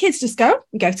 whereas kids just go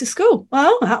to school.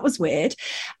 Well, that was weird.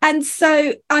 And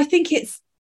so I think it's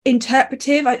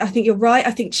interpretive. I think you're right.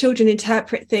 I think children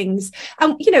interpret things.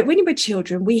 And, when we're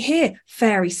children, we hear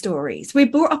fairy stories. We're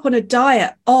brought up on a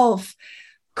diet of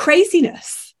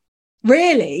craziness,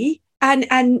 really.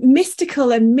 and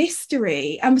mystical and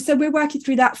mystery. And so we're working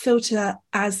through that filter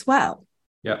as well.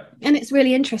 Yeah. And it's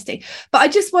really interesting. But I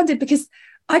just wondered, because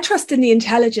I trust in the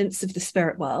intelligence of the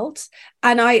spirit world,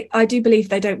 and I do believe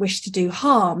they don't wish to do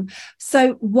harm.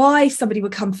 So why somebody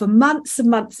would come for months and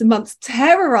months and months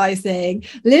terrorizing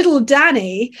little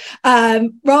Danny,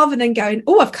 rather than going,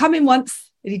 oh, I've come in once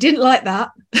and he didn't like that.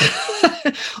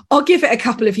 I'll give it a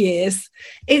couple of years.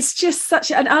 It's just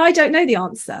and I don't know the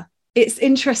answer. It's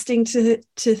interesting to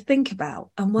think about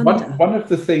and wonder. One of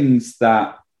the things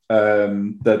that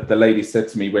the lady said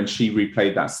to me when she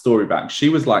replayed that story back, she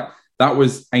was like, that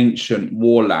was ancient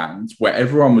warland where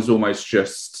everyone was almost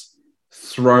just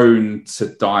thrown to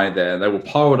die there. They were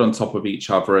piled on top of each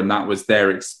other, and that was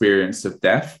their experience of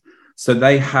death. So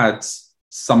they had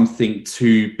something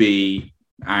to be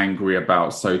angry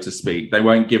about, so to speak. They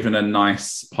weren't given a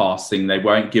nice passing. They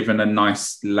weren't given a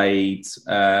nice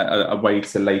a way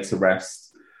to lay to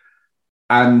rest.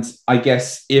 And I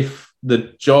guess if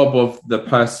the job of the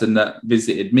person that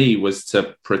visited me was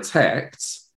to protect,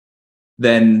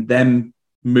 then them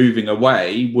moving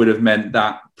away would have meant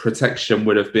that protection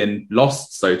would have been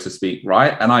lost, so to speak,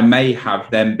 right? And I may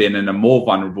have then been in a more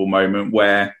vulnerable moment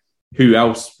where who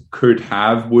else would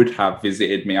have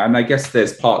visited me. And I guess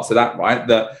there's parts of that, right?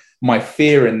 That my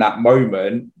fear in that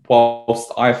moment,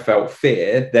 whilst I felt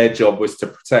fear, their job was to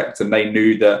protect, and they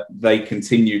knew that they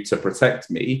continued to protect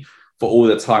me for all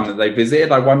the time that they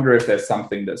visited. I wonder if there's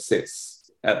something that sits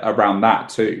around that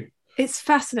too. It's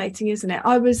fascinating, isn't it?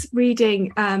 I was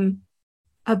reading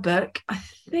a book. I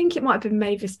think it might have been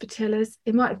Mavis Patila's.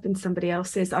 It might have been somebody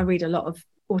else's. I read a lot of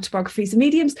autobiographies of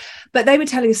mediums, but they were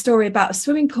telling a story about a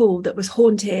swimming pool that was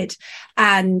haunted,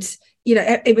 and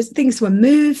it was, things were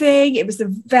moving. It was a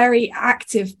very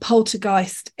active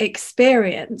poltergeist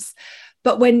experience.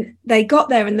 But when they got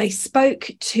there and they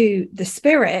spoke to the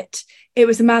spirit, it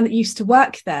was a man that used to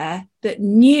work there that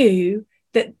knew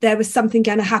that there was something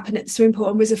going to happen at the swimming pool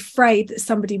and was afraid that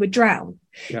somebody would drown.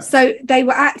 Yeah. So they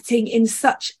were acting in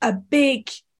such a big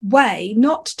way,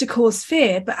 not to cause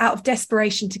fear, but out of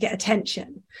desperation to get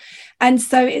attention. And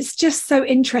so it's just so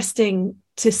interesting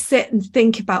to sit and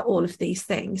think about all of these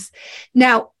things.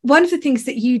 Now, one of the things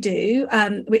that you do,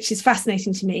 which is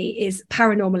fascinating to me, is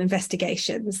paranormal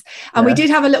investigations. And we did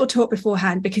have a little talk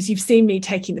beforehand, because you've seen me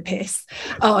taking the piss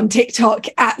on TikTok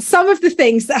at some of the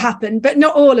things that happen, but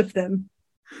not all of them.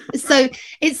 So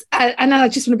it's, and I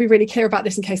just want to be really clear about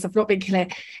this in case I've not been clear.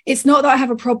 It's not that I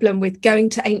have a problem with going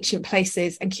to ancient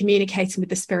places and communicating with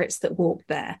the spirits that walk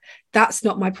there. That's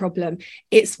not my problem.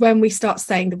 It's when we start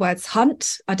saying the words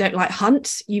hunt. I don't like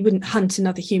hunt. You wouldn't hunt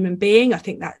another human being. I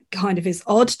think that kind of is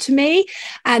odd to me.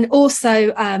 And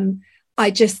also, I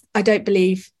don't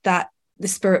believe that the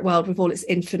spirit world, with all its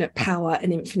infinite power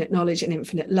and infinite knowledge and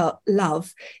infinite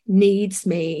love, needs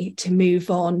me to move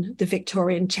on the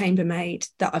Victorian chambermaid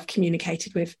that I've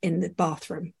communicated with in the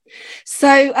bathroom.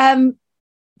 So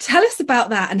tell us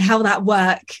about that and how that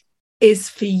work is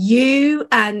for you,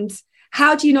 and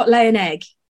how do you not lay an egg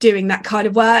doing that kind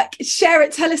of work? Share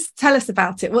it. Tell us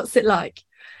about it. What's it like?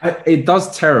 It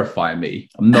does terrify me.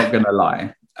 I'm not going to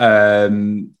lie.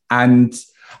 And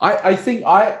I think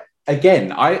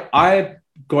I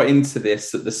got into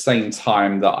this at the same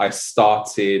time that I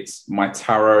started my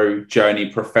tarot journey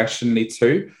professionally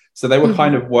too. So they were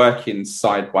kind of working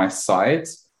side by side.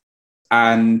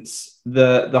 And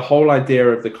the whole idea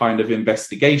of the kind of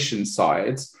investigation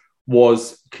side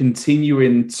was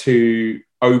continuing to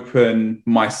open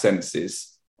my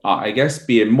senses, I guess,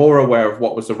 being more aware of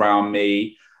what was around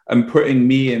me and putting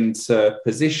me into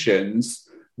positions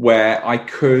where I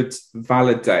could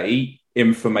validate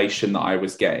information that I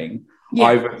was getting,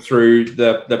 either through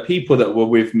the people that were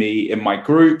with me in my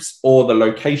groups or the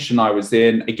location I was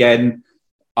in. Again,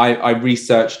 I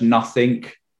researched nothing.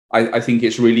 I think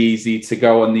it's really easy to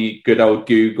go on the good old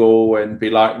Google and be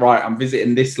like, right, I'm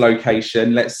visiting this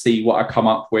location. Let's see what I come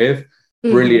up with.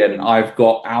 Brilliant. I've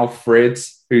got Alfred,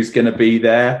 who's going to be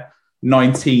there.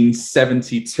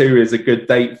 1972 is a good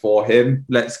date for him.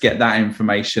 Let's get that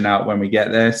information out when we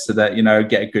get there so that,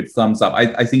 get a good thumbs up.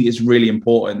 I think it's really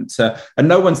important and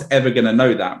no one's ever going to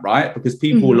know that, right? Because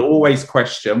people will always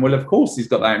question, well, of course he's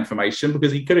got that information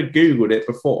because he could have Googled it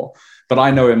before. But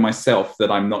I know in myself that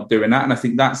I'm not doing that. And I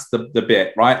think that's the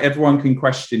bit, right? Everyone can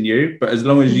question you, but as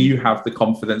long as you have the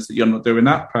confidence that you're not doing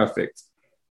that, perfect.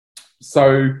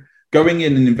 So going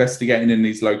in and investigating in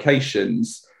these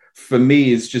locations, for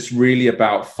me, is just really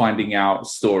about finding out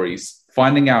stories,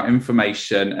 finding out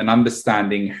information and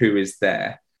understanding who is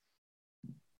there.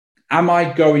 Am I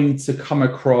going to come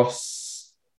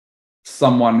across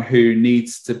someone who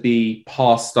needs to be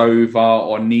passed over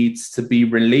or needs to be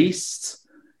released?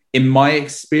 In my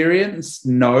experience,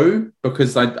 no,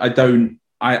 because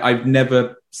I've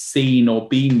never seen or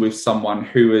been with someone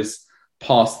who has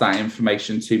passed that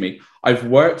information to me. I've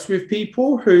worked with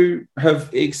people who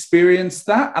have experienced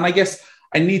that. And I guess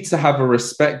I need to have a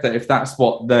respect that if that's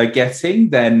what they're getting,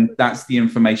 then that's the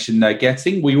information they're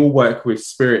getting. We all work with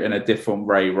spirit in a different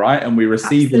way, right? And we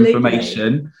receive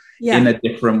information in a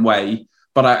different way.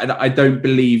 But I don't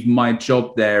believe my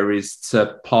job there is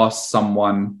to pass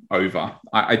someone over.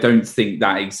 I don't think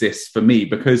that exists for me,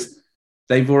 because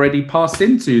they've already passed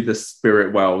into the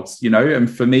spirit world, you know, and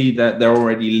for me that they're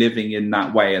already living in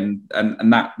that way, and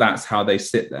that's how they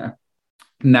sit there.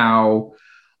 Now,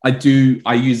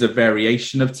 I use a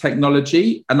variation of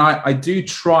technology, and I do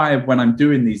try when I'm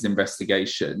doing these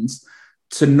investigations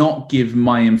to not give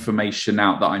my information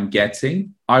out that I'm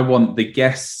getting. I want the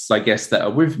guests, I guess, that are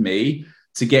with me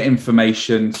to get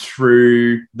information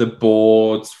through the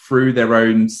board, through their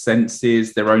own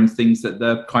senses, their own things that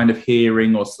they're kind of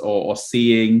hearing or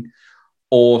seeing,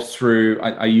 or through,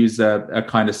 I use a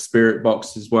kind of spirit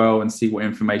box as well and see what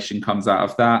information comes out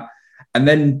of that. And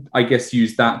then I guess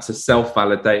use that to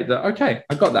self-validate that, okay,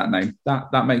 I got that name.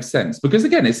 That makes sense. Because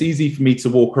again, it's easy for me to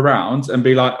walk around and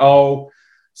be like, oh,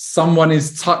 someone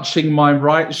is touching my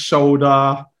right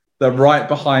shoulder, they're right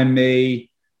behind me.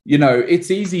 You know,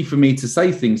 it's easy for me to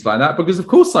say things like that because, of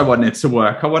course, I want it to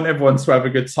work. I want everyone to have a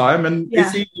good time. And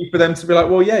it's easy for them to be like,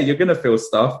 well, yeah, you're going to feel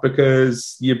stuff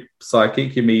because you're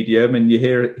psychic, you're medium, and you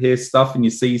hear stuff and you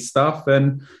see stuff.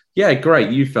 And yeah, great,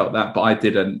 you felt that, but I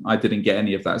didn't get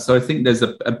any of that. So I think there's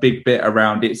a big bit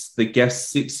around it's the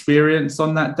guest's experience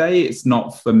on that day. It's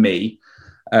not for me.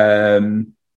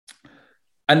 And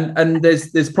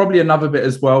there's probably another bit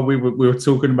as well. We were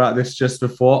talking about this just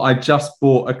before. I just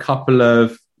bought a couple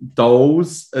of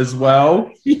dolls as well.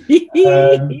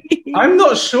 I'm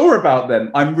not sure about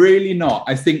them. I'm really not.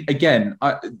 I think, again,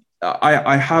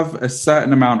 I have a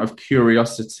certain amount of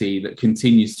curiosity that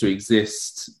continues to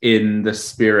exist in the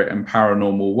spirit and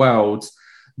paranormal world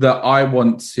that I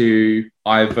want to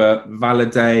either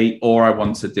validate or I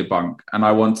want to debunk. And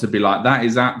I want to be like, that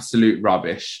is absolute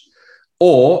rubbish.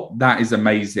 Or that is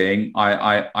amazing.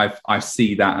 I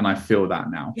see that and I feel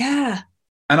that now. Yeah.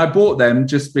 And I bought them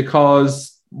just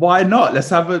because why not? Let's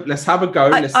have a go.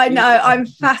 I know. I'm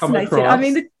fascinated. I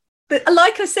mean,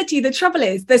 like I said to you, the trouble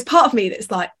is there's part of me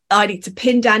that's like, I need to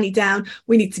pin Danny down.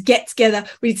 We need to get together.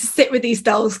 We need to sit with these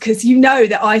dolls, because you know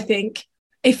that I think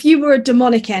if you were a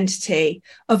demonic entity,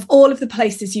 of all of the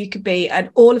places you could be and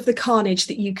all of the carnage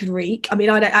that you could wreak, I mean,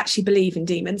 I don't actually believe in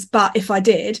demons, but if I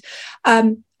did,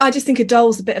 I just think a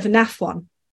doll's a bit of a naff one.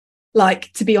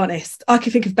 Like, to be honest, I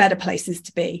could think of better places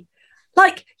to be.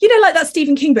 Like, you know, like that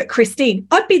Stephen King book, Christine.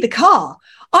 I'd be the car.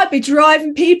 I'd be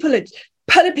driving people and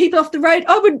pulling people off the road.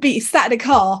 I wouldn't be sat in a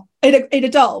car in a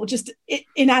doll, just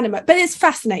inanimate. But it's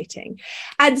fascinating.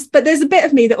 But there's a bit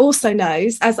of me that also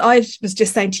knows, as I was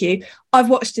just saying to you, I've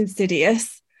watched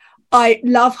Insidious. I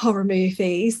love horror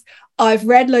movies. I've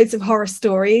read loads of horror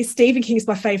stories. Stephen King is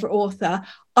my favourite author.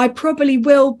 I probably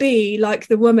will be like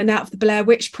the woman out of the Blair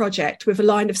Witch Project with a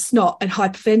line of snot and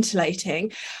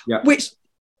hyperventilating, which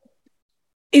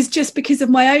is just because of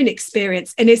my own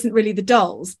experience and isn't really the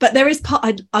dolls. But there is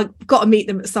part, I've got to meet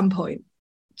them at some point.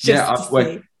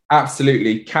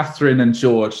 Absolutely. Catherine and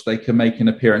George, they can make an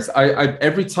appearance. I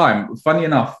every time, funny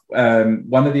enough,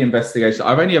 one of the investigations,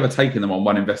 I've only ever taken them on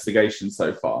one investigation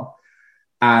so far.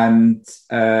 And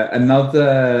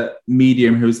another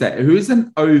medium who was there, who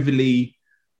isn't overly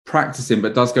practicing,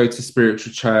 but does go to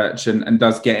spiritual church and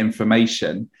does get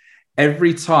information.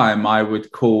 Every time I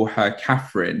would call her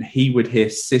Catherine, he would hear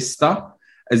sister,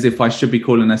 as if I should be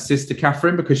calling her Sister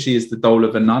Catherine, because she is the doll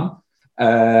of a nun.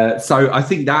 So I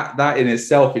think that in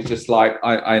itself is just like,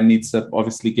 I need to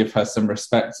obviously give her some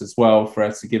respect as well for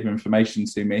her to give information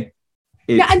to me.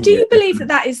 And do you believe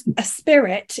that is a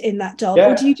spirit in that doll?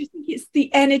 Yeah. Or do you just think it's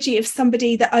the energy of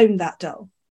somebody that owned that doll?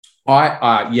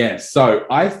 So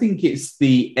I think it's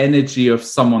the energy of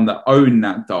someone that owned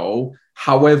that doll.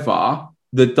 However,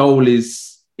 the doll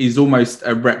is almost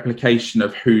a replication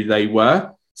of who they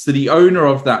were. So the owner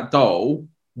of that doll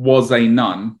was a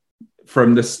nun,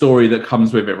 from the story that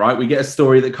comes with it, right? We get a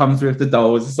story that comes with the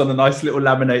dolls. It's on a nice little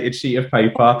laminated sheet of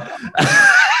paper.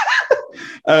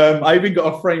 I even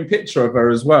got a framed picture of her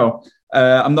as well.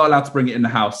 I'm not allowed to bring it in the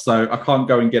house, so I can't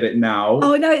go and get it now.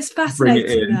 Oh, no, it's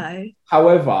fascinating, though.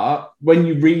 However, when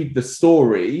you read the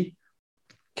story,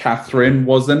 Catherine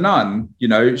was a nun. You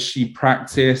know, she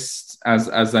practiced as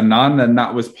a nun, and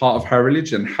that was part of her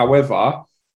religion. However,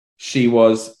 she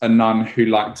was a nun who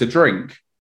liked to drink.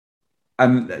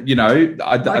 And you know,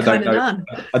 I don't know. Nun?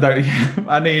 I don't.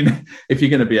 I mean, if you're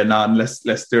going to be a nun,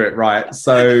 let's do it right.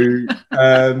 So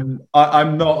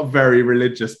I'm not very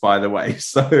religious, by the way.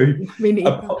 So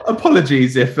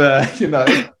apologies if you know.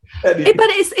 But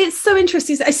it's so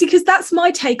interesting. I see, because that's my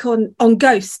take on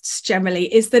ghosts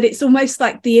generally, is that it's almost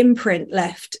like the imprint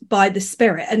left by the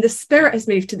spirit, and the spirit has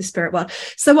moved to the spirit world.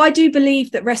 So I do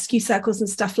believe that rescue circles and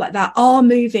stuff like that are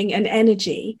moving an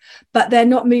energy, but they're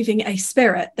not moving a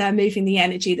spirit, they're moving the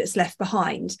energy that's left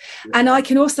behind. Yeah. And I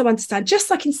can also understand,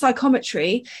 just like in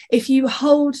psychometry, if you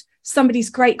hold somebody's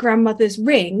great grandmother's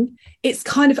ring, it's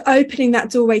kind of opening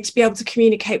that doorway to be able to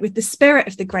communicate with the spirit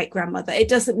of the great grandmother. It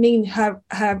doesn't mean her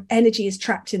energy is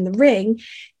trapped in the ring,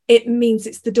 it means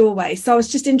it's the doorway. So I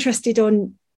was just interested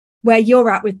on where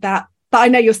you're at with that, but I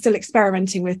know you're still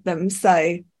experimenting with them.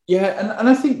 So yeah, and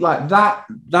I think like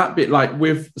that bit, like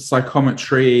with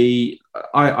psychometry,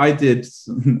 I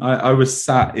was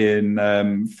sat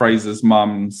in Fraser's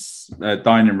mum's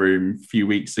dining room a few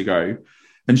weeks ago.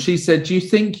 And she said, do you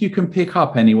think you can pick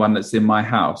up anyone that's in my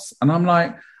house? And I'm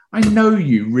like, I know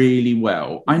you really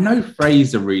well. I know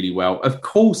Fraser really well. Of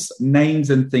course, names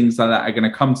and things like that are going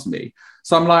to come to me.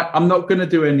 So I'm like, I'm not going to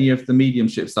do any of the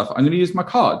mediumship stuff. I'm going to use my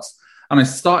cards. And I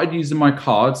started using my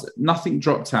cards. Nothing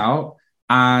dropped out.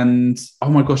 And oh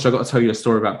my gosh, I've got to tell you a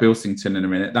story about Bilsington in a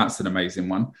minute. That's an amazing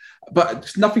one.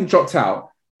 But nothing dropped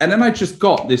out. And then I just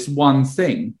got this one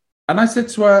thing. And I said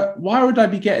to her, why would I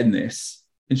be getting this?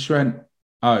 And she went,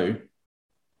 oh,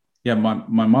 yeah, my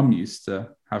mum used to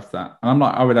have that. And I'm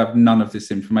like, I would have none of this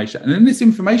information. And then this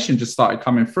information just started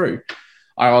coming through.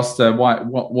 I asked her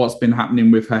what's been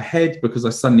happening with her head, because I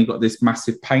suddenly got this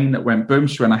massive pain that went boom.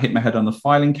 She went, I hit my head on the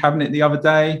filing cabinet the other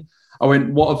day. I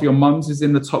went, what of your mum's is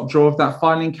in the top drawer of that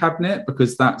filing cabinet?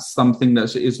 Because that's something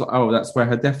that is like, oh, that's where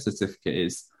her death certificate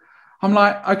is. I'm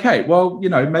like, okay, well, you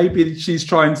know, maybe she's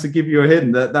trying to give you a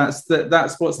hint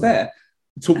that's what's there.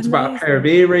 Talked about a pair of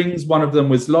earrings. One of them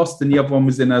was lost and the other one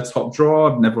was in her top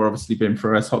drawer. I've never obviously been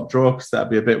through her top drawer because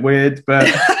that'd be a bit weird. But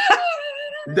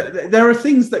there are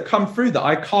things that come through that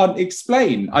I can't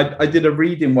explain. I did a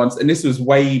reading once, and this was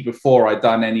way before I'd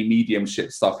done any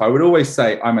mediumship stuff. I would always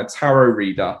say I'm a tarot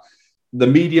reader. The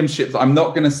mediumship, I'm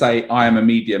not going to say I am a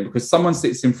medium, because someone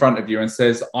sits in front of you and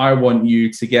says, I want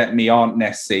you to get me Aunt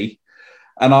Nessie.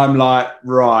 And I'm like,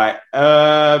 right,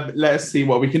 let's see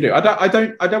what we can do. I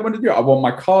don't want to do it. I want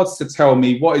my cards to tell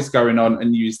me what is going on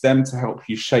and use them to help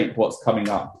you shape what's coming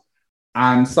up.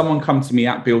 And someone come to me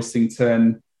at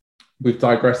Bilsington, we're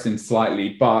digressing slightly,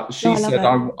 but she said,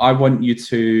 I want you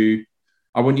to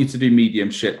do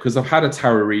mediumship, because I've had a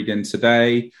tarot reading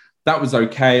today. That was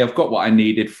okay. I've got what I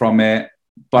needed from it,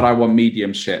 but I want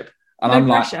mediumship. And I'm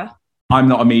pressure. Like, I'm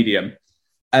not a medium.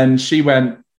 And she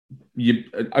went,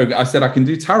 I said, I can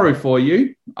do tarot for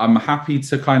you. I'm happy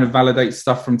to kind of validate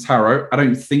stuff from tarot. I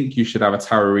don't think you should have a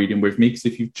tarot reading with me, because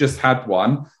if you've just had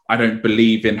one, I don't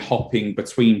believe in hopping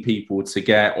between people to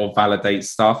get or validate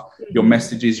stuff. Your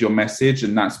message is your message,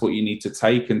 and that's what you need to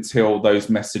take until those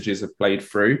messages have played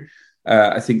through.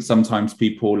 I think sometimes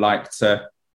people like to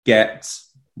get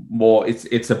more,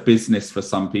 it's a business for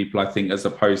some people, I think, as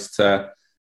opposed to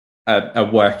a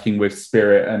working with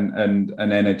spirit and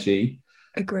energy.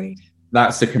 Agreed.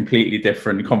 That's a completely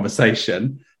different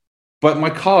conversation. But my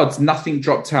cards, nothing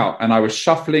dropped out. And I was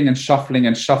shuffling and shuffling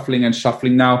and shuffling and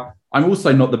shuffling. Now, I'm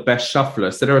also not the best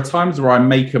shuffler. So there are times where I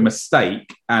make a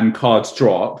mistake and cards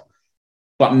drop,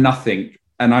 but nothing.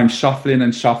 And I'm shuffling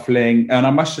and shuffling. And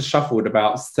I must have shuffled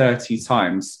about 30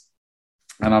 times.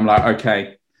 And I'm like,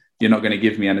 okay, you're not going to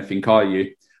give me anything, are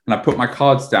you? And I put my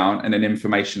cards down, and then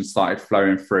information started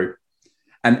flowing through.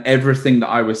 And everything that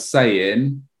I was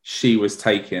saying, she was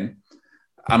taking.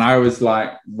 And I was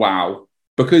like, wow,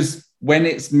 because when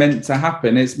it's meant to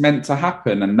happen, it's meant to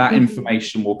happen, and that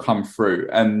information will come through.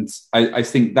 And I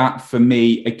think that for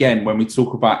me, again, when we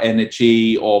talk about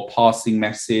energy or passing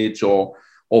message or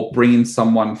bringing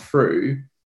someone through,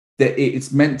 that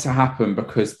it's meant to happen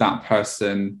because that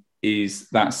person is,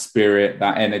 that spirit,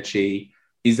 that energy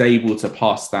is able to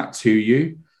pass that to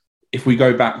you. If we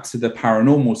go back to the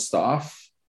paranormal stuff,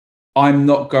 I'm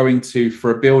not going to,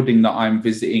 for a building that I'm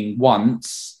visiting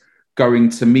once, going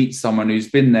to meet someone who's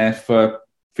been there for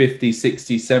 50,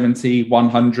 60, 70,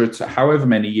 100, however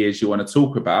many years you want to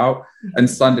talk about. And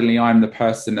suddenly I'm the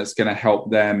person that's going to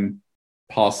help them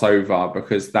pass over,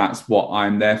 because that's what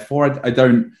I'm there for.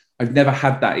 I've never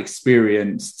had that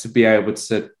experience to be able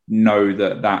to know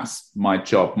that that's my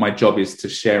job. My job is to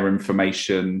share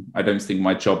information. I don't think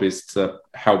my job is to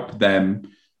help them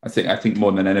I think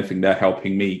more than anything, they're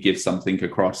helping me give something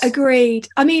across. Agreed.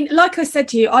 I mean, like I said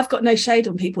to you, I've got no shade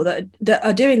on people that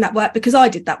are doing that work, because I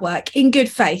did that work in good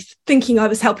faith, thinking I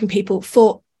was helping people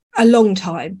for a long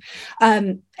time.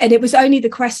 And it was only the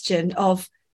question of,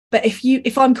 but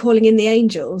if I'm calling in the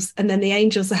angels and then the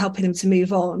angels are helping them to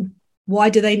move on, why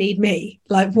do they need me?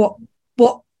 Like what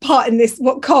part in this,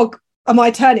 what cog am I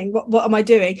turning? What am I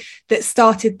doing that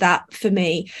started that for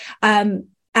me?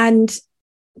 And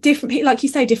different people, like you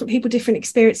say, different people, different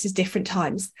experiences, different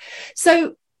times.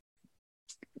 So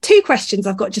 2 questions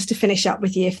I've got just to finish up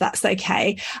with you, if that's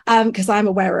okay, because I'm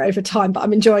aware we're over time, but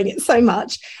I'm enjoying it so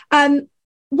much.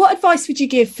 What advice would you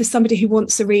give for somebody who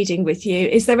wants a reading with you?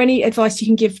 Is there any advice you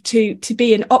can give to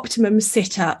be an optimum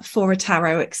sitter for a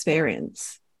tarot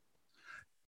experience?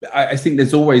 I think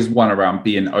there's always one around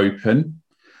being open.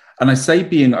 And I say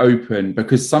being open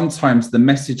because sometimes the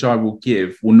message I will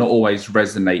give will not always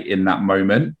resonate in that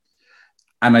moment.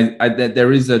 And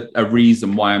there is a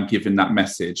reason why I'm giving that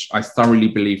message. I thoroughly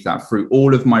believe that through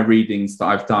all of my readings that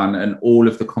I've done and all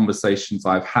of the conversations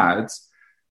I've had,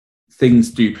 things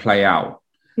do play out.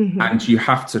 Mm-hmm. And you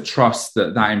have to trust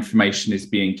that information is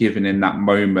being given in that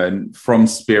moment from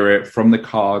spirit, from the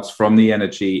cards, from the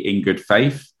energy, in good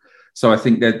faith. So I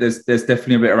think that there's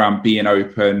definitely a bit around being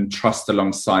open, trust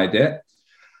alongside it.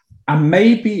 And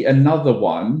maybe another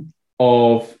one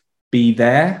of be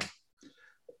there.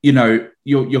 You know,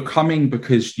 you're coming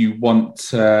because you want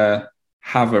to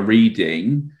have a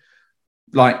reading,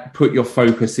 like put your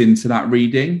focus into that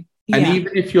reading. Yeah. And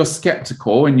even if you're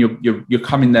skeptical and you're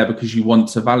coming there because you want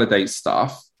to validate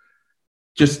stuff,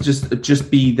 just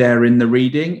be there in the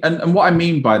reading. And what I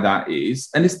mean by that is,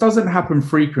 and this doesn't happen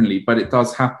frequently, but it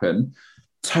does happen,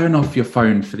 turn off your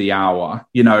phone for the hour.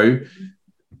 You know,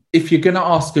 if you're going to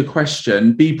ask a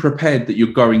question, be prepared that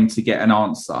you're going to get an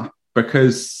answer,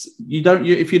 because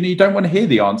if you don't want to hear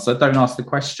the answer, don't ask the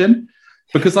question.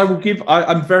 Because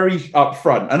I'm very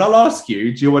upfront and I'll ask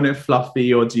you, do you want it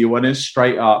fluffy or do you want it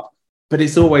straight up? But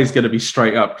it's always going to be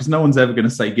straight up because no one's ever going to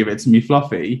say, give it to me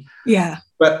fluffy. Yeah.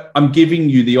 But I'm giving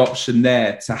you the option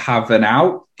there to have an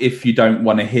out if you don't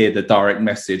want to hear the direct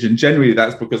message. And generally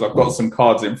that's because I've got some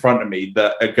cards in front of me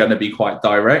that are going to be quite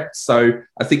direct. So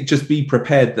I think just be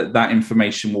prepared that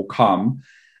information will come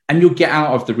and you'll get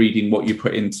out of the reading what you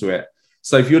put into it.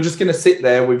 So if you're just going to sit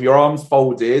there with your arms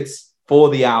folded for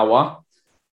the hour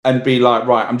and be like,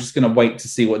 right, I'm just going to wait to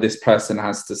see what this person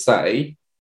has to say,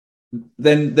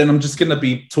 then I'm just going to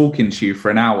be talking to you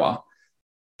for an hour.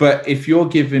 But if you're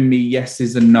giving me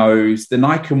yeses and nos, then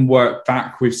I can work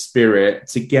back with spirit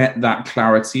to get that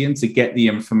clarity and to get the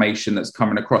information that's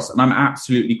coming across. And I'm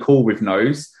absolutely cool with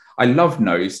nos. I love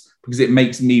nos because it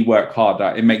makes me work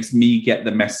harder. It makes me get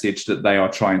the message that they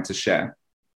are trying to share.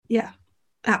 Yeah,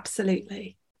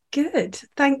 absolutely. Good.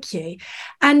 Thank you.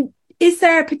 And is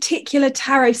there a particular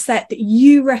tarot set that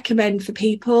you recommend for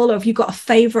people, or have you got a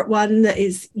favourite one that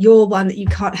is your one that you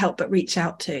can't help but reach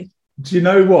out to? Do you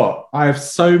know what? I have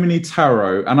so many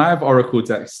tarot, and I have oracle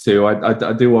decks too.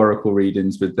 I do oracle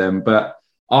readings with them, but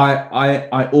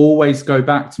I always go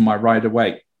back to my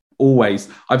Rider-Waite. Always.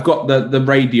 I've got the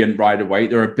Radiant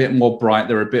Rider-Waite. They're a bit more bright.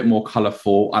 They're a bit more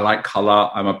colourful. I like colour.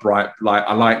 I'm a bright light.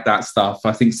 I like that stuff.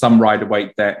 I think some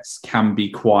Rider-Waite decks can be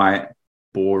quite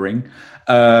boring.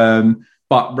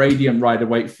 But Radiant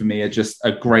Rider-Waite for me are just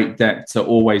a great deck to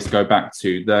always go back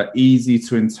to. They're easy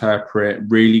to interpret,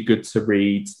 really good to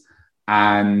read,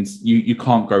 and you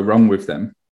can't go wrong with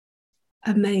them.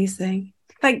 Amazing.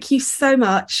 Thank you so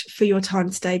much for your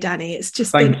time today, Danny. It's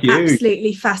just been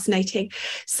absolutely fascinating.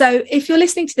 So if you're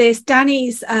listening to this,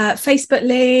 Danny's Facebook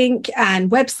link and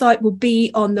website will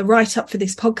be on the write-up for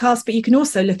this podcast, but you can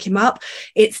also look him up.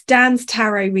 It's Dan's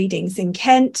Tarot Readings in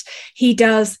Kent. He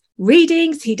does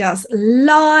readings, he does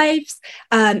lives,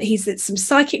 he's at some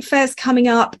psychic fairs coming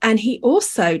up, and he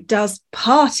also does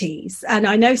parties. And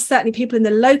I know certainly people in the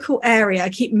local area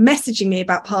keep messaging me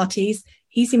about parties.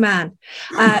 He's your man.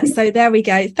 So there we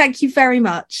go. Thank you very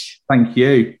much. Thank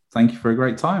you. Thank you for a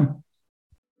great time.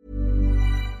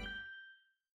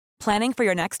 Planning for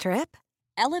your next trip?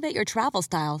 Elevate your travel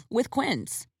style with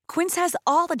Quince. Quince has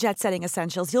all the jet-setting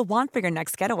essentials you'll want for your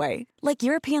next getaway, like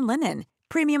European linen,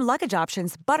 premium luggage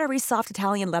options, buttery soft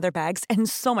Italian leather bags, and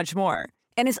so much more.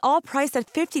 And is all priced at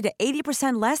 50 to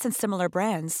 80% less than similar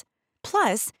brands.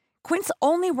 Plus, Quince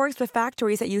only works with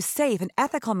factories that use safe and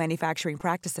ethical manufacturing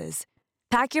practices.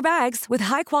 Pack your bags with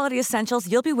high-quality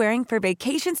essentials you'll be wearing for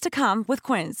vacations to come with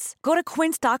Quince. Go to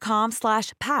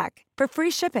quince.com/pack for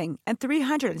free shipping and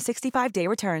 365-day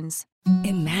returns.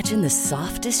 Imagine the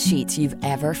softest sheets you've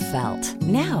ever felt.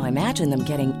 Now imagine them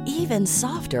getting even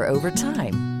softer over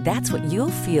time. That's what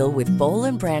you'll feel with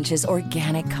Boll & Branch's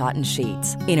organic cotton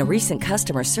sheets. In a recent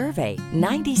customer survey,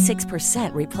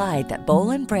 96% replied that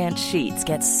Boll & Branch sheets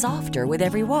get softer with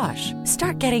every wash.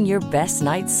 Start getting your best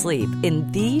night's sleep in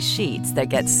these sheets that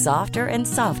get softer and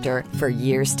softer for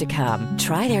years to come.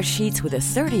 Try their sheets with a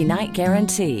 30-night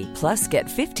guarantee. Plus, get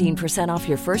 15% off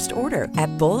your first order at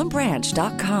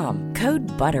bollandbranch.com. Code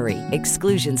BUTTERY.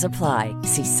 Exclusions apply.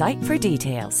 See site for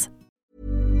details.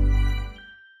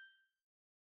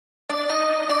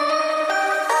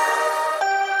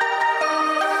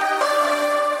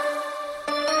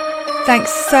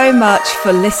 Thanks so much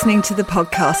for listening to the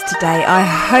podcast today. I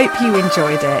hope you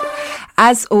enjoyed it.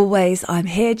 As always, I'm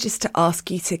here just to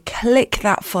ask you to click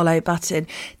that follow button,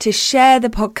 to share the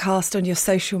podcast on your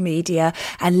social media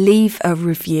and leave a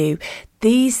review.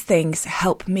 These things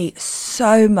help me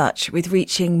so much with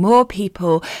reaching more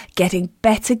people, getting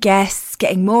better guests,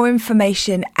 getting more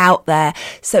information out there.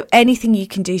 So anything you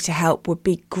can do to help would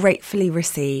be gratefully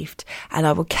received. And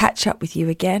I will catch up with you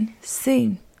again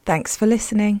soon. Thanks for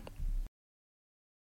listening.